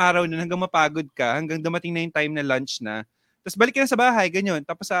gagawin buong araw na hanggang mapagod ka, hanggang dumating na yung time na lunch na. Tapos balik ka na sa bahay, ganyan.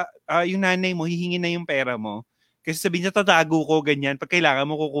 Tapos yung nanay mo, hihingin na yung pera mo. Kasi sabihin niya, tatago ko, ganyan. Pag kailangan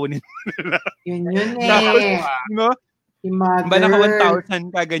mo, kukunin. Yun Tapos, no? Ba naka 1,000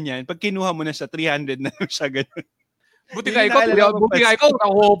 ka, ganyan. Pag kinuha mo na siya, 300 na siya, ganyan. Buti ka ikaw,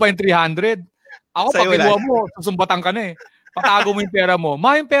 nakuha pa yung 300. Ako, pag kinuha mo, susumbatan ka na eh. Patago mo yung pera mo.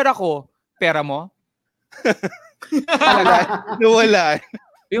 Yung pera ko. Pera mo? Talaga? Nawala.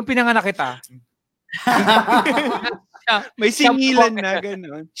 Yung pinanganak kita. May singilan na,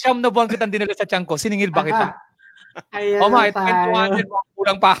 gano'n. Siyam na buwan kitang dinala sa tiyan ko. Siningil ba kita? Ayan ito pa yung 200, mukhang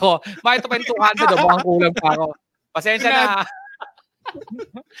kulang pa ako. Ito pa yung 200, mukhang kulang pa ako. Pasensya na.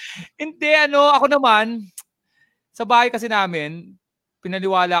 Hindi, ako naman, sa bahay kasi namin,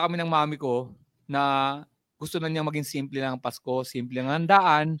 pinaliwala kami ng mami ko na gusto na niyang maging simple lang ang Pasko, simple lang ang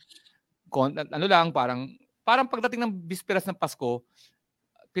handaan. Parang pagdating ng bisperas ng Pasko,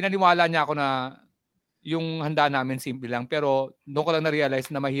 pinaniwala niya ako na yung handaan namin simple lang. Pero doon ko lang na-realize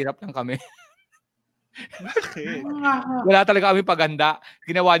na mahirap lang kami. Okay. Wala talaga kami paghanda.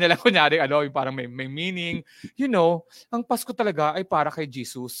 Ginawa niya lang kunyari, yung parang may meaning. Ang Pasko talaga ay para kay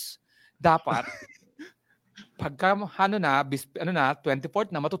Jesus. Dapat, pagka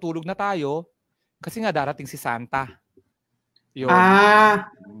 24th na, matutulog na tayo. Kasi nga darating si Santa. Yun.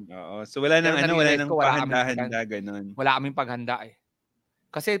 Oo. So wala nang wala nang paghanda-handa ganun. Wala kaming paghanda eh.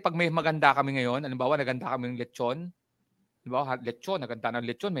 Kasi pag may maganda kami ngayon, halimbawa naganda kami ng lechon, halimbawa lechon, naganda ng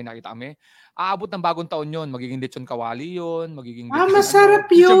lechon, may nakita kami, aabot ng bagong taon yun, magiging lechon kawali yun, magiging lechon,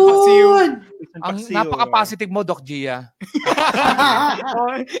 masarap yun! Ang napaka-positive mo, Doc Gia.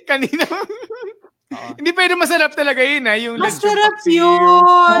 Kanina. Hindi pwede masarap talaga yun, ha? Yung masarap yun!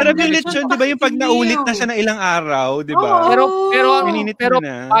 Masarap yung lechon, di ba? Yung pag naulit na siya ng ilang araw, di ba? Pero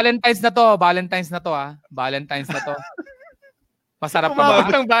Valentine's na to, Valentine's na to. Masarap pa ba?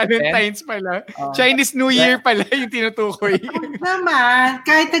 Ng Valentine's pala. Chinese New Year pala yung tinutukoy. Naman,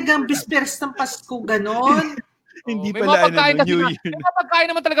 kahit hanggang bispers ng Pasko, ganon. Hindi pala New Year. May mga pagkain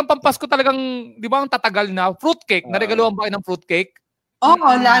naman talagang pampasko talagang, di ba ang tatagal na? Fruitcake. Naregaluhan ba kayo ng fruitcake? Oo,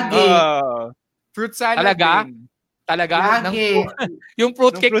 lagi. Fruit salad. Talaga? Lagi. Yung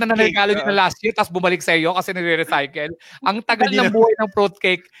fruitcake na naregalo nyo na last year tapos bumalik sa iyo kasi nire-recycle. Ang tagal ng buhay ng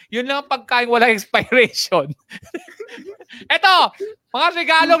fruitcake. Yun lang ang pagkain walang expiration. Eto, mga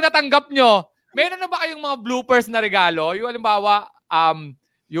regalong natanggap nyo. Meron na ba kayong mga bloopers na regalo? Yung halimbawa,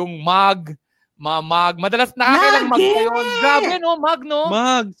 yung mug, madalas nakakailang mug kayo. Grabe, no? Mug, no?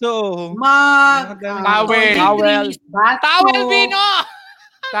 Mug, Towel, Vino!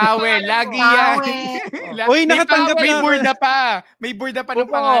 Towel, lagi yan. Uy, nakatanggap na. May burda pa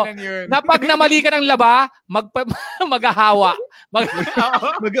ng pangalan yun. Na pag namali ka ng laba, maghahawa.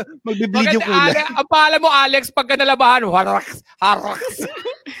 Magbe-bleed yung kulay. Ang pangalan mo, Alex, pagka nalabahan, haraks.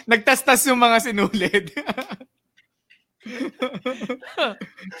 Nagtastas yung mga sinulid.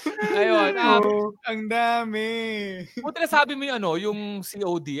 Ayun. Ang dami. Buti na sabi mo yung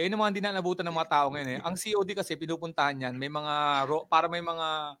COD. Ayun naman din nanabutan ng mga tao ngayon eh. Ang COD kasi pinupuntahan yan. May mga, para may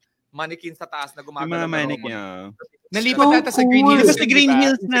mga mannequin sa taas na gumagalaw. Mga mannequin. Nalipat ata sa Green Hills. Sa Green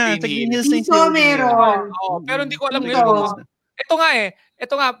Hills na. Sa Green Hills na yung COD. Meron. Pero hindi ko alam ngayon.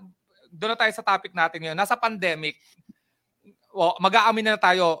 Ito nga, doon na tayo sa topic natin ngayon. Nasa pandemic, mag-aamin na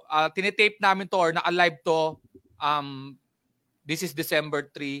tayo. Tinitape namin to or naka-live to. This is December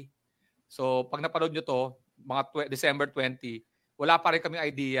 3. So, pag napanood nyo to, mga December 20, wala pa rin kaming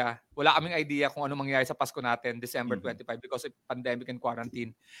idea. Wala kaming idea kung ano mangyayari sa Pasko natin, December 25, because of pandemic and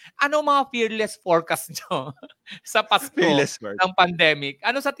quarantine. Ano mga fearless forecast nyo sa Pasko ng pandemic?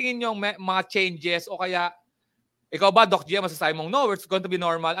 Ano sa tingin nyo mga changes o kaya, ikaw ba, Doc Gia, masasabi mong, no, it's going to be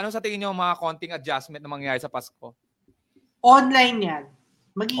normal. Ano sa tingin nyo mga konting adjustment na mangyayari sa Pasko? Online yan.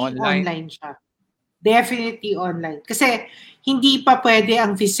 Magiging online siya. Definitely online. Kasi hindi pa pwede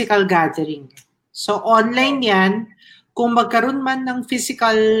ang physical gathering. So online yan. Kung magkaroon man ng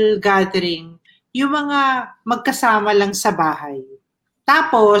physical gathering, yung mga magkasama lang sa bahay.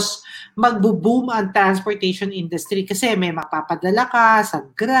 Tapos, magbo-boom ang transportation industry kasi may mapapadala ka sa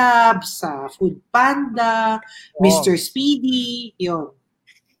Grab, sa Food Panda, Mr. Speedy, yun.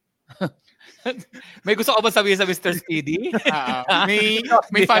 May gusto ko ba sabihin sa Mr. Speedy?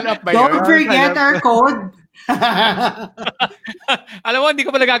 May follow-up ba yun? Don't forget our code. Alam mo, hindi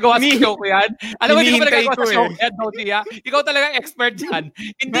ko pa nagagawa sa show ko yan. Alam mo, hindi ko pa nagagawa sa show ko yan, Dotia. Ikaw talaga expert dyan.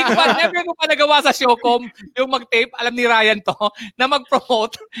 Never ko pa nagawa sa show ko yung mag-tape, alam ni Ryan to, na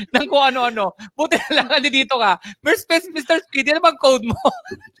mag-promote ng kung ano-ano. Buti na lang, dito ka. Mr. Speedy, ano bang code mo?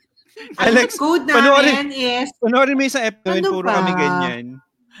 Alex, code namin is... Panoorin mo yung sa F1, puro kami ganyan.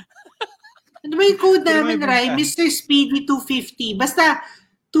 Ano ba yung code namin, Ray? Mr. Speedy 250. Basta,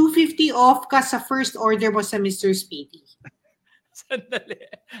 250 off ka sa first order mo sa Mr. Speedy. Sandali.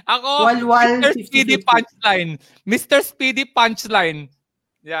 Ako, Walwal, Mr. Speedy 50-50. Punchline. Mr. Speedy Punchline.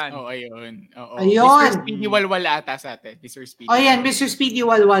 Yan. Ayun. Ayun. Mr. Speedy walwal ata sa atin. Mr. Speedy. Yan. Mr. Speedy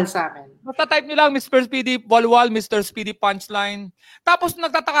walwal sa amin. Basta type nyo lang, Mr. Speedy Walwal, Mr. Speedy Punchline. Tapos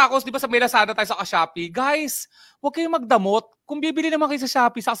nagtataka ako, di ba sa may Lazada tayo sa Shopee, guys, huwag kayong magdamot. Kung bibili naman kayo sa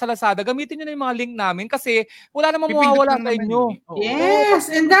Shopee, sa Lazada, gamitin nyo na yung mga link namin kasi wala namang mawawala sa inyo.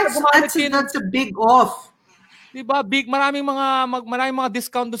 Yes, and that's a big off. Diba? Maraming mga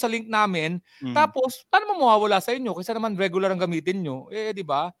discount doon sa link namin. Tapos, paano mo mawawala sa inyo? Kaysa naman regular ang gamitin nyo. Di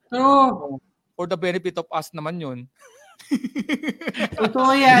ba? True. For the benefit of us naman yun.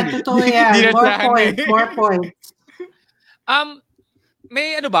 Totoo yan. More points.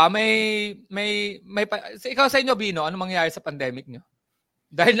 May ano ba? Ikaw sa inyo, Bino, ano mangyayari sa pandemic nyo?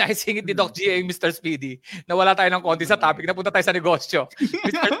 Dahil naisingit ni Doc G.A. Mr. Speedy, nawala tayo ng konti sa topic, napunta tayo sa negosyo.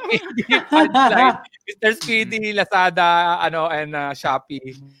 Mr. Speedy, Mr. Speedy, Lazada, and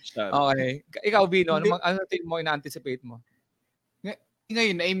Shopee. Okay. Ikaw, Bino, ano tingin mo, ina-anticipate mo?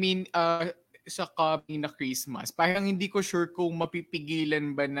 Ngayon, I mean, sa coming na Christmas, parang hindi ko sure kung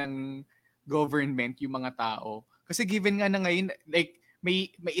mapipigilan ba ng government yung mga tao. Kasi given nga na ngayon, like,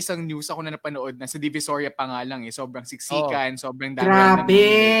 may isang news ako na napanood na sa Divisoria pa nga lang sobrang siksikan, sobrang dami. Grabe!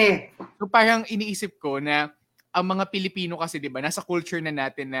 So parang iniisip ko na ang mga Pilipino kasi 'di ba, nasa culture na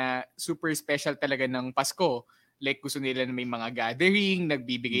natin na super special talaga ng Pasko. Like gusto nila na may mga gathering,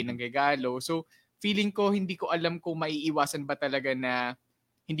 nagbibigay ng regalo. So feeling ko hindi ko alam kung maiiwasan ba talaga na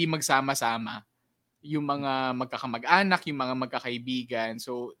hindi magsama-sama yung mga magkakamag-anak, yung mga magkakaibigan.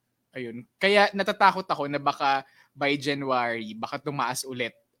 So ayun, kaya natatakot ako na baka by January, baka tumaas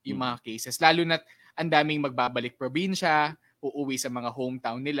ulit yung mga cases. Lalo na ang daming magbabalik probinsya, uuwi sa mga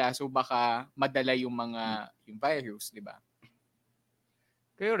hometown nila. So baka madala yung virus, di ba?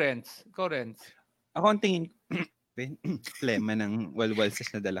 Kayo, Renz. Ako ang tingin, plema ng walwalsas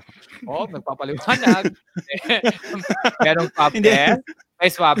na dala ko. Nagpapaliwanag. Merong swab test.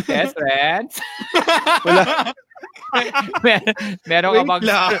 May swab test, Renz. Wala. Meron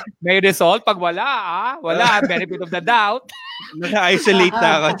ka may result pag wala, wala, benefit of the doubt. Naka-isolate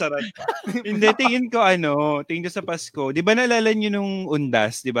na ako, charot. Hindi, tingin ko sa Pasko, di ba naalala nyo nung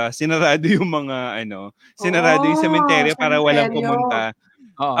Undas, di ba? Sinarado yung mga, sinarado yung sementeryo para walang pumunta.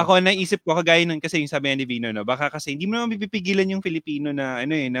 Ako naisip ko kagaya nun kasi yung sabi ni Vino, baka kasi hindi mo naman pipigilan yung Filipino na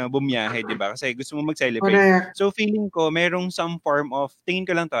na bumiyahe, 'di ba? Kasi gusto mo mag-celebrate. So feeling ko merong some form of tingin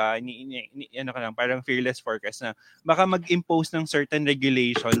ko lang to parang fearless forecast na baka mag-impose ng certain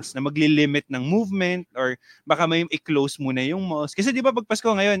regulations na magli-limit ng movement or baka may i-close muna yung malls. Kasi 'di ba pag Pasko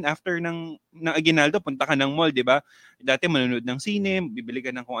ngayon after ng Aguinaldo punta ka ng mall, 'di ba? Dati manonood ng sine, bibili ka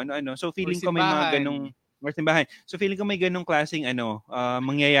ng kung ano-ano. So feeling ko may mga ganung simbahan. So feeling ko may ganung klaseng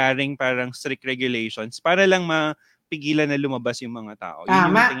mangyayaring parang strict regulations para lang mapigilan na lumabas yung mga tao. Yun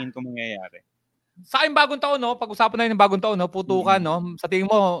yung tingin ko mangyayari. Sa aking bagong taon, pag-usapan na yun ng bagong taon, putukan, sa tingin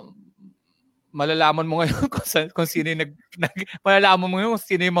mo, malalaman mo ngayon kung sino yung malalaman mo ngayon kung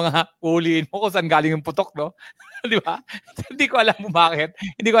sino yung mga uliin mo, kung saan galing yung putok, no? Di ba? Hindi ko alam bakit.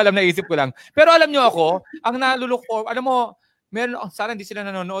 Hindi ko alam, naisip ko lang. Pero alam nyo ako, ang nalulok for, alam mo, sana hindi sila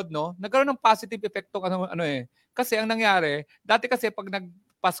nanonood, no? Nagkaroon ng positive effect tong Kasi ang nangyari, dati kasi pag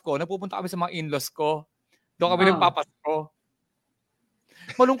nagpasko, napupunta kami sa mga in-laws ko. Doon kami nagpapasko.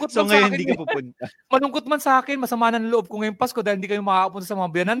 Malungkot so man ngayon sa akin. Hindi ka pupunta. Malungkot man sa akin, masama na ng loob ko ngayong Pasko dahil hindi kayo makakapunta sa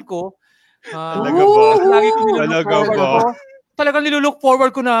mga biyanan ko. Talaga ba? Lagi ko talagang nilulook forward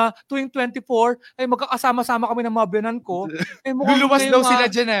ko na tuwing 24 ay magkakasama-sama kami ng mga biyanan ko. Luluwas daw sila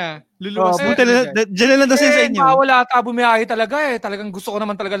dyan Luluwas dyan na lang daw sila sa inyo. Wala ata bumiyahe talaga Talagang gusto ko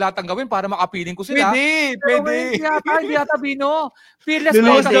naman talaga lahat ang gawin para makapiling ko sila. Pwede. Hindi yata, Bino. Fearless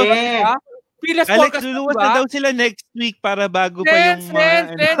forecast. Alex, luluwas na daw sila next week para bago pa yung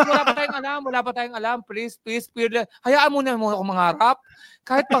mga... Friends, wala pa tayong alam. Please, fearless. Hayaan mo na ako mangarap.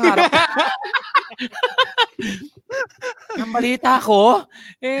 Kahit pangarap. Ang balita ko,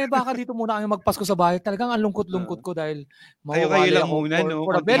 baka dito muna kami magpasko sa bahay. Talagang ang lungkot-lungkot ko dahil kayo lang muna, no?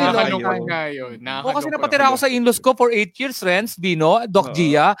 For a very long time. Kasi napatira ako sa in-laws ko for 8 years, friends, Bino, Doc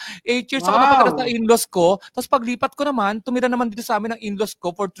Gia. 8 years ako napatira sa in-laws ko. Tapos paglipat ko naman, tumira naman dito sa amin ng in-laws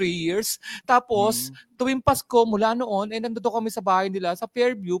ko for 3 years. Tapos, tuwing Pasko, mula noon, nandito kami sa bahay nila, sa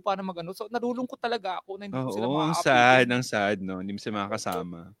Fairview, para mag-ano. So, narulungkot talaga ako na hindi ko sila ang sad, no? Hindi mo sila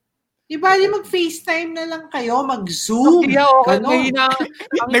makakasama. Diba, mag-FaceTime na lang kayo, mag-Zoom.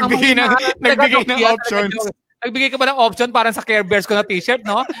 Nagbigay ng options. Nagbigay ka ba ng option parang sa Care Bears ko na t-shirt,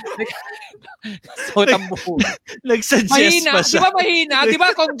 no? So, tambuho. Nag-suggest pa siya. Di ba mahina? Di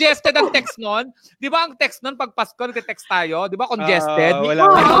ba congested ang text nun? Di ba ang text nun pag Pasko, nag-text tayo? Di ba congested?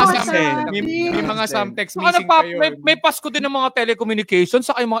 May mga some text missing kayo. May Pasko din ng mga telecommunications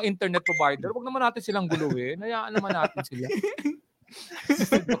sa mga internet provider. Huwag naman natin silang guluhin. Hayaan naman natin sila.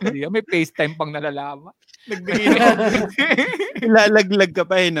 May FaceTime pang nalalaman. Nagbigay na. Ilalaglag ka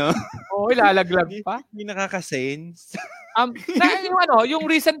pa no? Oo, ilalaglag pa. Hindi nakaka-sense. Yung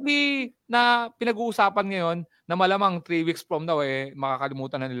recently na pinag-uusapan ngayon na malamang 3 weeks from now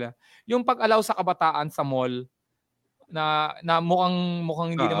makakalimutan na nila. Yung pag-allow sa kabataan sa mall na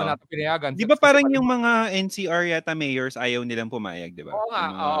mukhang hindi naman natin pinayagan. Di ba parang yung mga NCR yata mayors ayaw nilang pumayag, di ba? Oo nga.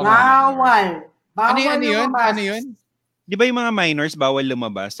 Bawal. Ano yun? Di ba yung mga minors bawal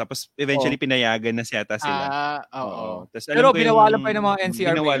lumabas tapos eventually pinayagan na siyata sila. Oo. Pero binawalan pa yung mga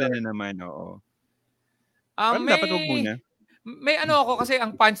NCR. Binawalan na naman, oo. Dapat wag muna. May ako kasi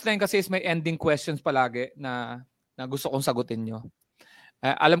ang punchline kasi is may ending questions palagi na gusto kong sagutin nyo.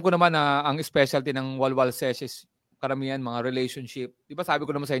 Alam ko naman na ang specialty ng Walwal Sesh is karamihan mga relationship. Di ba sabi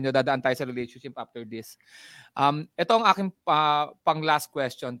ko naman sa inyo, dadaan tayo sa relationship after this. Ito ang aking pang last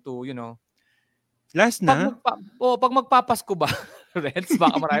question to, last na? Pag magpapasko ba, Renz,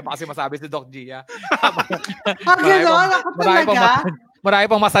 baka marami pa kasi masabi si Doc Gia. Marami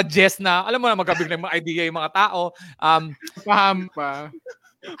pang masuggest na, alam mo na, magkabigay ng mga idea yung mga tao. Paham pa.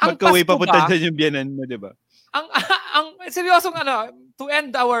 Magkaway papunta dyan yung biyanan mo, di ba? Ang seryosong to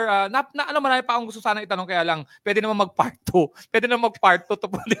end our marami pa akong gusto sana itanong, kaya lang pwede naman mag-part 2. Pwede naman mag-part 2 to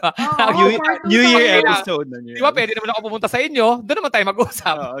po, di ba? New Year episode na niyo. Di ba, pwede naman ako pumunta sa inyo, doon naman tayo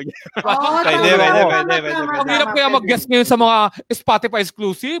mag-usap. Pwede. Ang hirap kaya mag-guest ngayon sa mga Spotify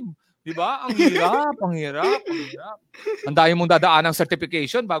exclusive. Di ba? Ang hirap. Ang dami mong dadaan ng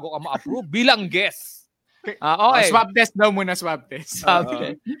certification bago ka ma-approve bilang guest. Okay. Swab test daw muna, swab test.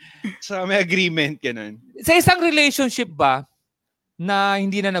 So may agreement ganun. Sa isang relationship ba na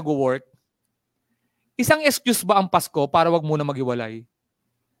hindi na nag-work, isang excuse ba ang Pasko para wag muna maghiwalay?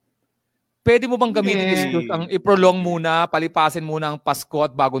 Pwede mo bang gamitin excuse ang i-prolong muna, palipasin muna ang Pasko at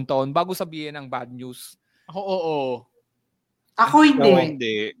bagong taon bago sabihin ang bad news? Oo. Ako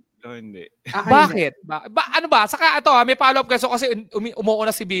hindi. Hindi. Bakit? Ano ba? Saka ito, may follow-up question kasi umuuna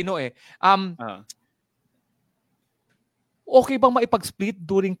si Bino eh. Okay bang maipag-split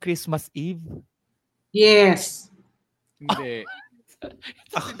during Christmas Eve? Yes. Hindi.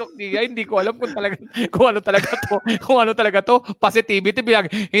 Si Doc Gia, hindi ko alam kung ano talaga to. Positivity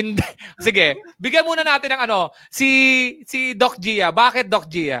bilang hindi. Sige, bigyan muna natin ng si Doc Gia. Bakit Doc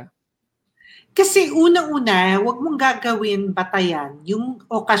Gia? Kasi unang-una, wag mong gagawin batayan yung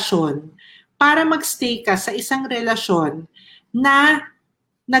okasyon para magstay ka sa isang relasyon na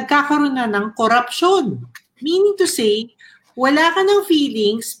nagkakaroon na ng korupsyon. Meaning to say, wala ka ng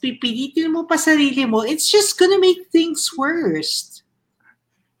feelings, pipilitin mo pa sarili mo, it's just gonna make things worse.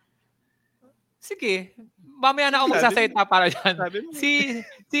 Sige, mamaya na ako magsasalita para dyan.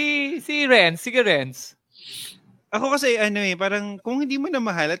 Si Renz. Sige, Renz. Ako kasi parang kung hindi mo na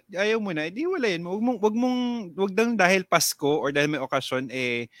mahal at ayaw mo na, edi walayin mo. Wag lang dahil Pasko or dahil may okasyon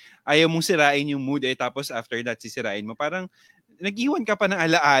ayaw mong sirain yung mood tapos after that sisirain mo. Parang nag-iwan ka pa ng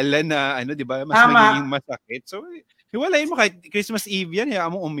alaala na 'di ba? Mas nagiging masakit. So hiwalayin mo kahit Christmas Eve yan,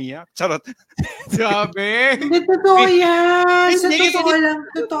 hayaan mo umiyak. Charot. Grabe. Hindi totoo yan.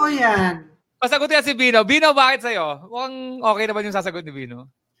 Totoo yan. Pasagutin si Bino. Bino, bakit sa'yo? Mukhang okay naman yung sasagot ni Bino.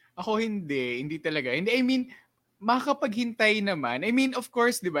 Ako hindi talaga. Hindi, I mean, makapaghintay naman. I mean, of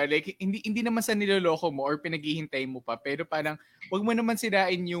course, 'di ba? Like hindi naman sa niloloko mo or pinaghihintay mo pa, pero parang wag mo naman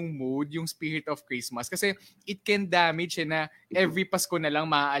sirain yung mood, yung spirit of Christmas kasi it can damage na every Pasko na lang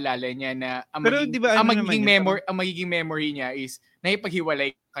maaalala niya na ang magiging memory niya is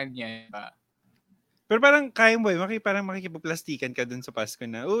naipaghiwalay ka niya, diba? Pero parang kaya mo parang makikipaplastikan ka dun sa Pasko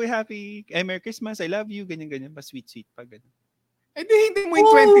na, happy, Merry Christmas, I love you, ganyan, pa sweet pa ganun. Hindi mo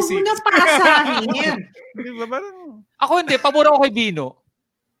yung 26. Napasahin. Diba, parang... Ako hindi, pabor ako kay Bino.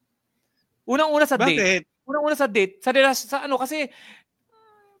 Unang-una sa date. Kasi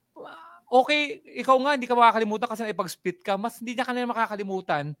okay, ikaw nga hindi ka makakalimutan kasi ipag-split ka. Mas hindi niya kanila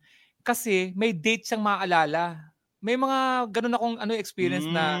makakalimutan kasi may date siyang maaalala. May mga ganun akong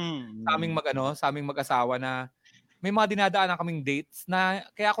experience na sa aming mag-asawa na may mga dinadaan na kaming dates na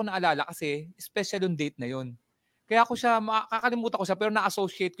kaya ako naalala kasi special yung date na yun. Kaya makakalimutan ko siya pero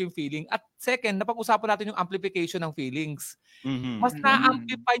na-associate ko yung feeling. At second, napag-usapan natin yung amplification ng feelings. Mas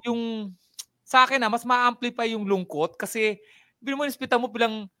na-amplify yung, sa akin mas ma-amplify yung lungkot kasi nispitan mo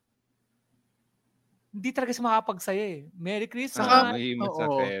bilang hindi talaga siya makakapagsaya Merry Christmas.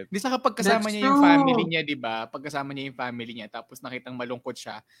 Di sa kapag kasama niya yung family niya, di ba? Pagkasama niya yung family niya tapos nakitang malungkot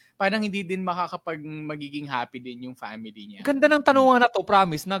siya, parang hindi din magiging happy din yung family niya. Ganda ng tanungan na to,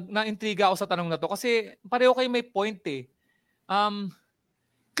 promise. Na-intriga ako sa tanong na to kasi pareho kayo may point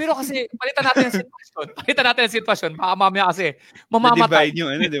Pero kasi palitan natin ang sitwasyon. Baka mamaya kasi mamamatay. Na-divide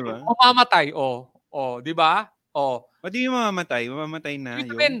yung di ba? Mamamatay, di ba? Pati yung mamamatay na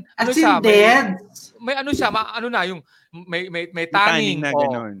yun. As in dead? May yung may tanning na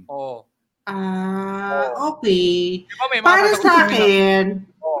gano'n. Okay. Diba, para sa akin,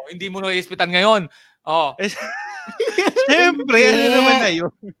 hindi mo na iispitan ngayon. Siyempre, ano naman na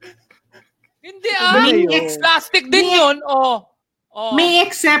yun? Hindi plastic din yun. May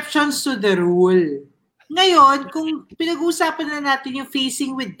exceptions to the rule. Ngayon, kung pinag-uusapan na natin yung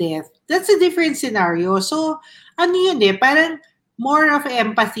facing with death, that's a different scenario. So, parang more of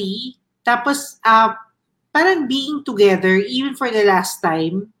empathy, tapos parang being together, even for the last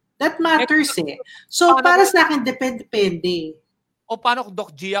time, that matters So, para sa akin, depende. O paano kung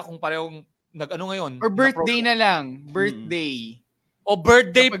Doc Gia kung parehong ngayon? Or birthday na lang. Birthday. O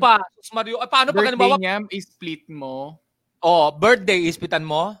birthday pa. Mario, paano pag birthday niya, i-split mo? Birthday, isplitan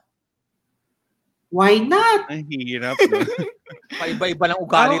mo? Why not? Ang hirap, no? Paiba-iba lang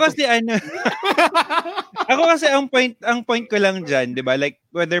ugali. Ako kasi ang point ko lang diyan, 'di ba? Like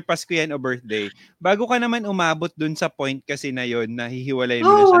whether Pasko yan o birthday, bago ka naman umabot dun sa point kasi na yon na hihiwalay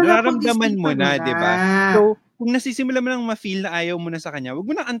mo na siya. Nararamdaman mo na, 'di ba? So, kung nasisimula mo lang ma-feel na ayaw mo na sa kanya, wag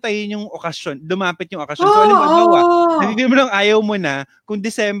mo nang antayin yung okasyon, dumapit yung okasyon. So, alam mo, nabibigyan mo lang ayaw mo na, kung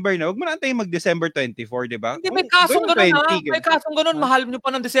December na, wag mo na antayin mag-December 24, di ba? Hindi, may kasong ganun ha. May kasong ganun, mahal nyo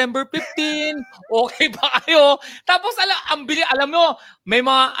pa ng December 15. Okay ba kayo? Tapos, alam mo, may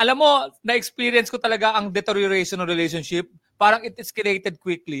mga, na-experience ko talaga ang deterioration of relationship. Parang it escalated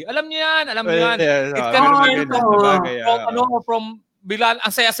quickly. Alam niyo yan. It can be from bilang, ang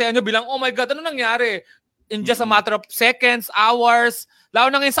saya-saya nyo, bilang, oh my God, ano nangyari? In just a matter of seconds, hours, lalo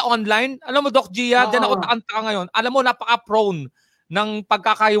na ngayon sa online. Alam mo, Doc Gia, dyan ako nakanta ngayon. Alam mo, napaka-prone ng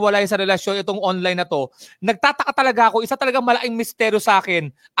pagkakahiwalay sa relasyon itong online na to. Nagtataka talaga ako, isa talagang malaking misteryo sa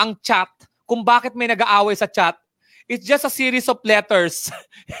akin, ang chat. Kung bakit may nag-aaway sa chat. It's just a series of letters.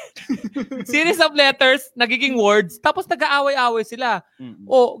 Series of letters, nagiging words, tapos nag-aaway-aaway sila.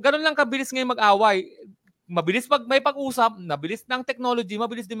 O, ganun lang kabilis ngayon mag-away. Mabilis may pag-usap, nabilis ng technology,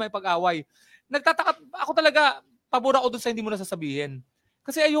 mabilis din may pag-away. Nagtataka, ako talaga, pabor ako doon sa hindi mo nasasabihin.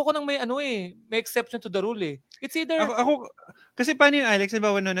 Kasi ayoko nang may exception to the rule eh. It's either... Ako kasi paano yun, Alex,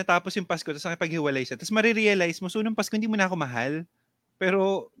 nabawa no, natapos yung Pasko, tapos nakipaghiwalay siya, tapos marirealize mo, so nung Pasko hindi mo na ako mahal,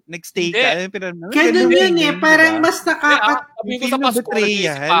 pero nagstay ka. Ganun yun eh, parang mas sabi ko sa Pasko,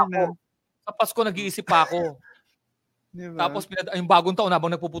 nag-iisip ako. Sa Pasko, nag-iisip ako. Diba? Tapos, yung bagong taon,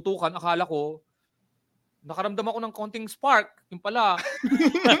 habang nagpuputukan, akala ko, nakaramdam ako ng konting spark. Yung pala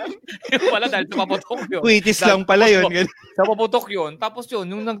dahil sa paputok yun. Waitis lang pala yun. Sa paputok yun. Tapos yun,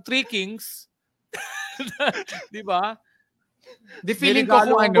 yung Three Kings. Di ba? Di feeling ko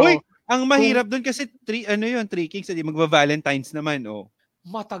kung ano. Uy, ang mahirap doon kasi Three Kings, hindi magva-Valentine's naman,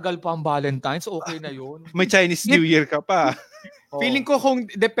 Matagal pa ang Valentine's, okay na yun. May Chinese New Year ka pa. Feeling ko kung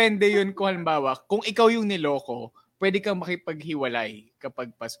depende yun kung halimbawa, kung ikaw yung niloko, pwede kang makipaghiwalay kapag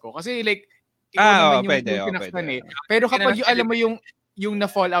Pasko. Kasi like, ikaw naman yung pinaksan eh. Pero kapag yung, alam mo yung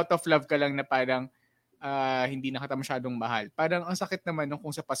na-fall out of love ka lang na parang hindi na kita masyadong mahal, parang ang sakit naman nung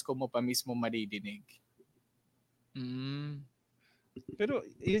kung sa Pasko mo pa mismo maridinig. Pero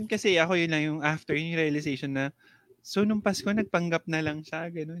yun kasi ako yun lang yung after yung realization na so nung Pasko nagpanggap na lang siya,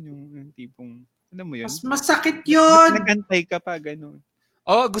 gano'n yung tipong, alam mo yun? Mas masakit yun! Nagantay ka pa, gano'n.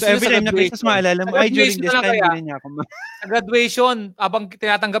 Gusto so every time na Christmas maalala mo, during this time, hindi niya ako sa graduation, abang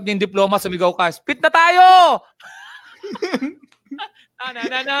tinatanggap niya yung diploma, sumigaw ka, split na tayo!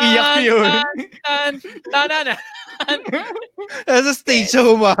 Iyak yun. Nasa stage siya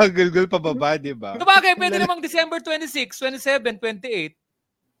humahagulgul pababa, di ba? Sabagay, pwede namang December 26, 27, 28,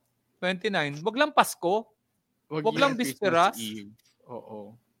 29. Wag lang Pasko. Wag lang Bisperas.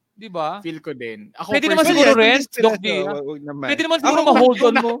 Oo. Di ba? Feel ko din. Ako pwede naman siguro rin, Doc G. Pwede naman siguro ma-hold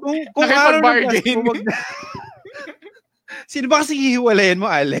on mo. Kung nakipag-bargain. Sino ba kasi hihiwalayan mo,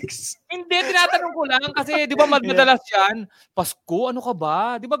 Alex? Hindi, tinatanong ko lang kasi di ba madalas yan, Pasko, ano ka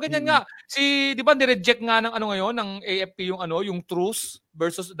ba? Di ba ganyan nga? Di ba nireject nga ng ngayon, ng AFP yung truce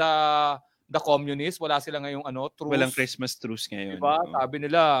versus the communists. Wala sila ngayong truce. Walang Christmas truce ngayon. Di ba? Sabi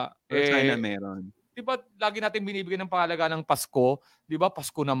nila. Sana meron. Di ba lagi natin binibigyan ng pahalaga ng Pasko? Di ba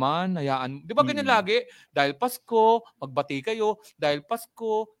Pasko naman, hayaan. Di ba ganyan lagi? Dahil Pasko, magbati kayo. Dahil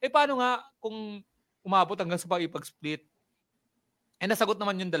Pasko. Paano nga kung umabot hanggang sa pag-split? Nasagot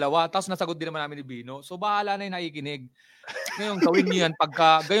naman yung dalawa. Tapos nasagot din naman namin ni Bino. So bahala na yung nakikinig. Ngayon gawin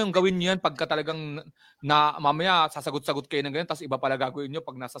niyo yan pagka talagang mamaya sasagot-sagot kayo ng ganyan, tapos iba pala gagawin niyo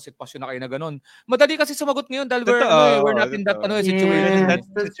pag nasa sitwasyon na kayo na ganun. Madali kasi sumagot ngayon dahil we're not in that situation.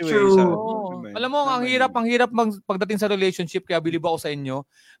 That's true. Alam mo, ang hirap pagdating sa relationship, kaya believe ako sa inyo.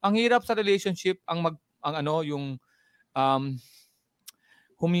 Ang hirap sa relationship yung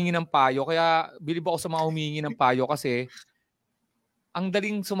humingi ng payo. Kaya believe ako sa mga humingi ng payo kasi ang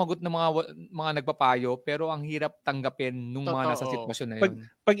daling sumagot ng mga nagpapayo pero ang hirap tanggapin nung mga nasa sitwasyon na yun.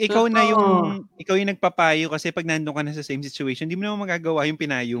 Pag ikaw na ikaw yung nagpapayo kasi pag nandun ka na sa same situation, hindi mo naman magagawa yung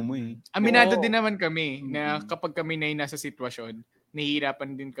pinayo mo eh. Aminado din naman kami na kapag kami na yung nasa sitwasyon,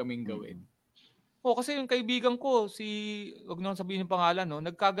 nahihirapan din kaming gawin. Kasi yung kaibigan ko, wag na sabihin yung pangalan,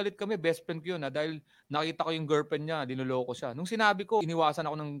 nagkagalit kami, best friend ko yun dahil nakita ko yung girlfriend niya, dinuloko siya. Nung sinabi ko, iniwasan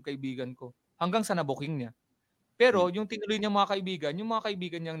ako ng kaibigan ko hanggang sa nabuking niya. Pero yung tinuloy niyang mga kaibigan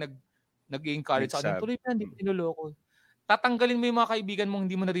niyang nag-encourage sa akin, tuloy na, hindi tinuloko. Tatanggalin mo yung mga kaibigan mo,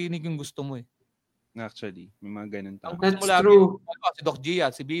 hindi mo narinig yung gusto mo eh. Actually, may mga ganun tao. That's true. Si Doc Gia,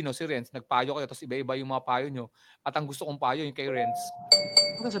 si Bino, si Renz, nagpayo kayo, tapos iba-iba yung mga payo nyo. At ang gusto kong payo, yung kay Renz.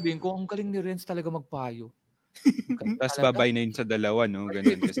 Sabihin ko, ang galing ni Renz talaga magpayo. Tapos babay na yun sa dalawa, no?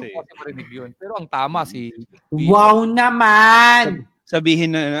 Ganun kasi. Yun. Pero ang tama si... Wow naman!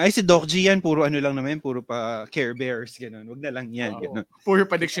 Sabihin na, ay si Doc G yan, puro ano lang naman, puro pa Care Bears, gano'n. Wag na lang yan, gano'n. Puro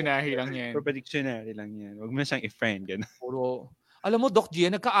pa dictionary lang yan. Puro pa dictionary lang yan. Wag mo na siyang i-friend, gano'n. Puro... Alam mo, Doc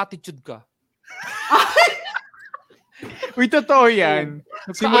G, nagka-attitude ka. Uy, totoo yan.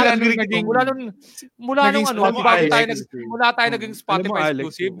 Simula nung naging... Mula nung ano, Alex, mula tayo naging Spotify Alex,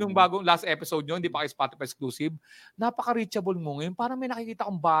 exclusive, nung bagong last episode nyo, hindi pa kayo Spotify exclusive, napaka-reachable mo ngayon. Parang may nakikita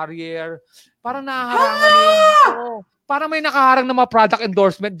kong barrier. Parang nahaharangan yung... Parang may nakaharang na mga product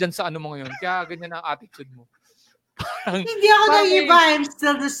endorsement dyan sa ano mo ngayon. Kaya ganyan ang attitude mo. Parang, hindi ako naiba. I'm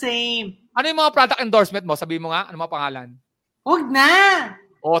still the same. Ano yung mga product endorsement mo? Sabihin mo nga, ano mga pangalan? Huwag na!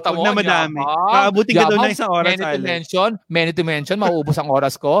 O, tamo, Huwag na madami. Maabuti ka daw ng isang oras, Alex. Many to mention, mauubos ang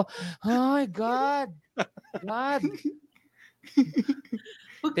oras ko. Ay, God.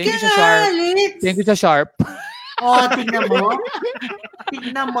 Thank you sa Sharp. Alex. Thank you sa Sharp. Tingnan mo.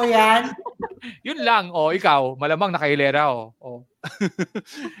 Tignan mo yan. Yun lang. Ikaw. Malamang nakahilera.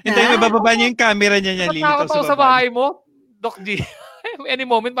 Hintayin, bababa niya yung camera niya niya. Matakot ako sa bahay mo, Doc G. Any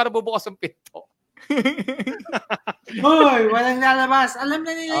moment para bubukas ang pinto. Hoy, walang lalabas. Alam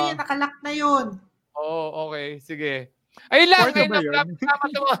na nila yun, nakalak na yun. Okay. Sige. Ayun lang.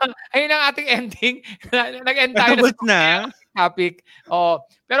 Ayun ang ating ending. Nag-end tayo na topic.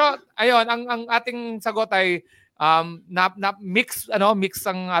 Pero, ayun, ang ating sagot ay mix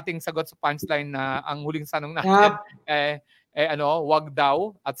ang ating sagot sa punchline na ang huling sanong natin wag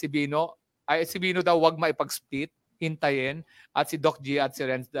daw at si Bino daw wag maipag-split, hintayin, at si Doc G at si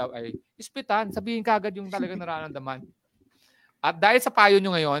Renz daw ay ispitan, sabihin kagad yung talagang nararamdaman. At dahil sa payo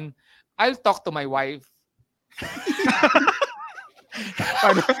nyo ngayon, I'll talk to my wife.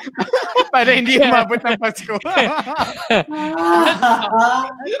 para hindi umabot ng Pasko. I'll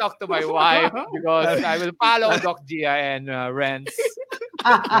talk to my wife because I will follow Doc Gia and Renz.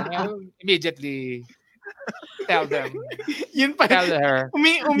 Immediately tell them. Yun pala. Tell her.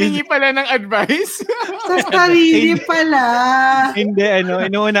 Umingi pala ng advice. Sa sarili pala. Hindi,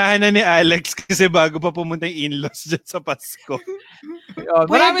 inuunahan na ni Alex kasi bago pa pumunta yung in-laws dyan sa Pasko.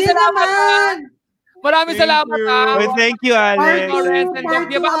 Maraming salamat. Maraming salamat. Well, thank you, Alex.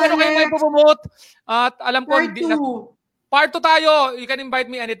 Baka meron kayo may pupromote. At alam ko, part 2 tayo. You can invite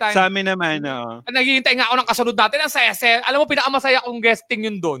me anytime. Sa amin naman, Naghihintay nga ako ng kasunod natin. Ang saya-saya. Alam mo, pinakamasaya kong guesting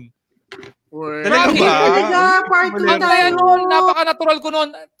yun doon. Talaga ba? Part 2 tayo. Napaka-natural ko noon.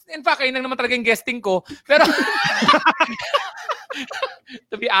 In fact, yun lang naman talaga yung guesting ko. Pero,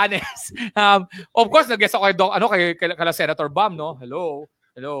 to be honest, of course, nag-guest ako kay Senator Bam, no? Hello.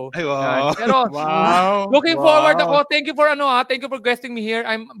 Ay, wow. Pero, looking forward ako. Thank you for guesting me here.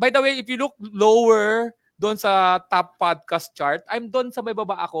 By the way, if you look lower doon sa top podcast chart, I'm doon sa may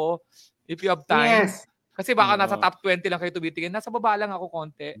baba ako. If you have time. Yes. Kasi baka nasa top 20 lang kayo tumitingin. Nasa baba lang ako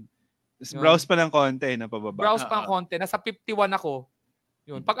konti. Browse pa ng konti na pababa. Browse pa ng konti. Nasa 51 ako.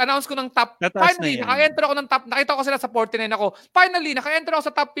 Yun. Pag-announce ko ng top, Nataas finally, naka-enter ako ng top, nakita ko sila sa 49 ako. Finally, naka-enter ako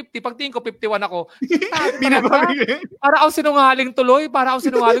sa top 50. Pagtingin ko, 51 ako. Para akong sinungaling tuloy.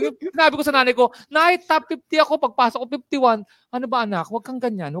 Sinabi ko sa nanay ko, Nay, top 50 ako. Pagpasok ko, 51. Ano ba, anak? Huwag kang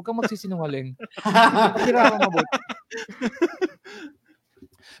ganyan. Huwag kang magsisinungaling.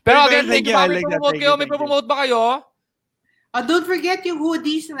 Pero again, thank you. May promote ba kayo? Don't forget yung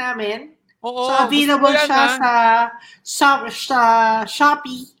hoodies namin. Oo. So, available siya sa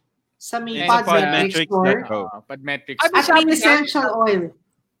Shopee, sa may Podmetrics store. Podmetrics. At may essential oil.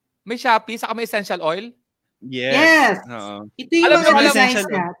 May Shopee, saka may essential oil? Yes. Ito yung mga designs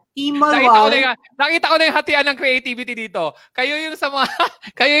niya. Nakita ko na yung hatian ng creativity dito. Kayo yung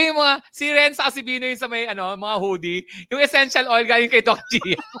mga si Ren sa si Bino yung sa may mga hoodie. Yung essential oil galing kay Doc G.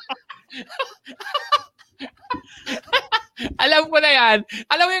 Alam ko na yan.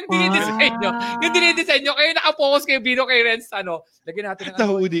 Alam mo yung dinidesign nyo. Yung dinidesign nyo, kayo nakapokus kay Bino, kay Renz, lagyan natin ng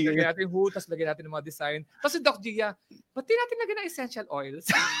hoodie. Lagyan natin yung hood, tapos lagyan natin ng mga design. Tapos si Doc Gia, ba't di natin lagyan ng essential oils?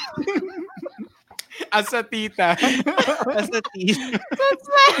 As a tita.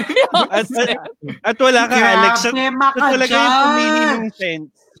 At wala ka, Alex. At wala kayo pumili ng scent.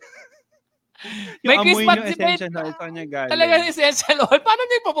 May Christmas essential oil sa kanya galing. Talagang essential oil. Paano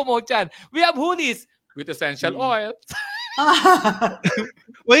nyo ipopromote yan? We have hoodies with essential oil.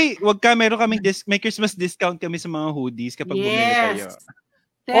 Wait, meron kaming may Christmas discount kami sa mga hoodies kapag bumili kayo.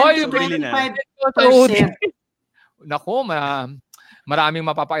 10-25%. Naku, maraming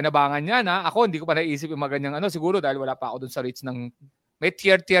mapapakinabangan yan. Ako, hindi ko pa naisip yung mga ganyang siguro dahil wala pa ako dun sa rates ng... May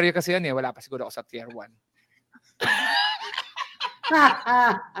tier kasi yan eh. Wala pa siguro ako sa tier 1.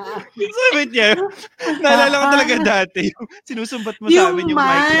 Sabi niya, naalala ko talaga dati, sinusumbat mo sa amin yung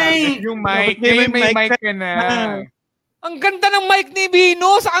mic. Yung mic. May mic ka na. Ang ganda ng mic ni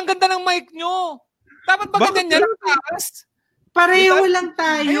Venus. Ang ganda ng mic nyo. Dapat ba ganyan ang taas? Pareho lang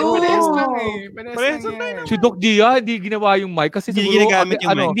tayo. Parehas lang eh. Si Doc Dia, hindi ginawa yung mic kasi Hindi siguro, ginagamit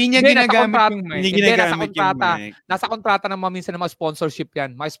yung mic. Hindi niya ginagamit yung mic. Hindi ginagamit yung mic. Nasa kontrata ng minsan ng mga sponsorship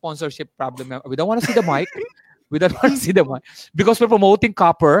yan. My sponsorship problem. We don't want to see the mic. We don't want to see the mic. Because we're promoting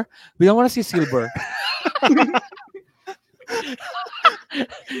copper, we don't want to see silver.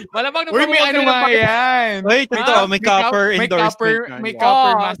 Malamang Uy, may ano nga yan. Wait, ito, may copper endorsement. May copper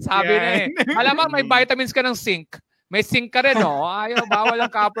Oh, mask sabi na eh. Malamang may vitamins ka ng zinc. May zinc ka rin, no? Ayaw, bawal ang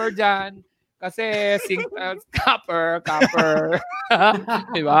copper dyan. Kasi zinc, copper.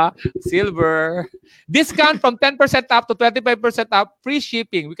 Diba? Silver. Discount from 10% up to 25% up. Free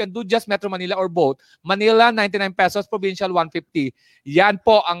shipping. We can do just Metro Manila or both. Manila, 99 pesos. Provincial, 150. Yan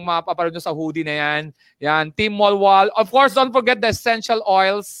po ang mapaparoon nyo sa hoodie na yan. Yan. Team Molwal. Of course, don't forget the essential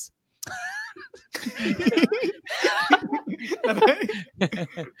oils.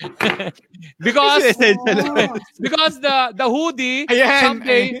 because the hoodie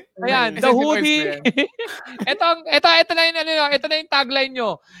someday the hoodie ito na yung tagline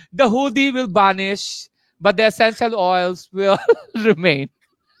nyo. The hoodie will vanish but the essential oils will remain.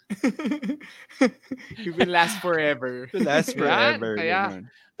 It will last forever. Kaya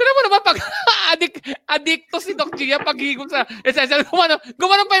tignan mo naman pag adikto si Doc Gia pag higom sa essential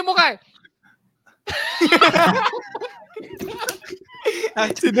gumanon pa yung mukha.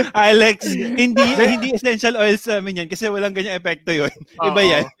 Alex, hindi essential oils sa amin yan kasi walang ganyang epekto yun. Iba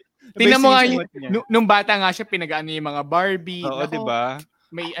yan. Tingnan mo nga, nung bata nga siya, pinag-ano yung mga Barbie. Oo, diba?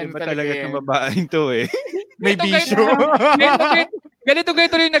 May ano talaga yan. itong babaeng to eh. May bisyo. Ganito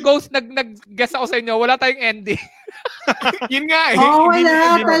rin nag-guess ako sa inyo. Wala tayong ending. Yun nga eh.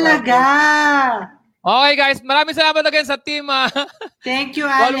 Wala talaga. Okay guys, maraming salamat again sa team. Thank you,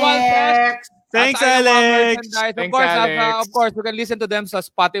 Alex. Thanks, Alex. Of course, you can listen to them sa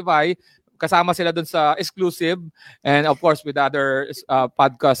Spotify. Kasama sila dun sa exclusive. And of course, with other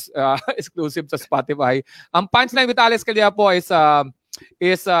podcast exclusive sa Spotify. Ang Punchline with Alex Calleja po is ando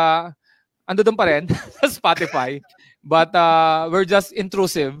dun pa rin sa Spotify. But we're just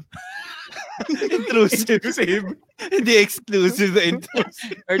intrusive. Intrusive. Hindi exclusive.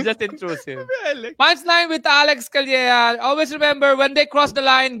 Intrusive. We're just intrusive. Punchline with Alex Calleja. Always remember, when they cross the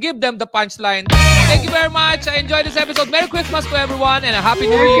line, give them the punchline. Thank you very much. I enjoyed this episode. Merry Christmas to everyone and a Happy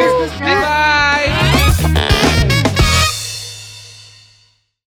New Year. Bye-bye.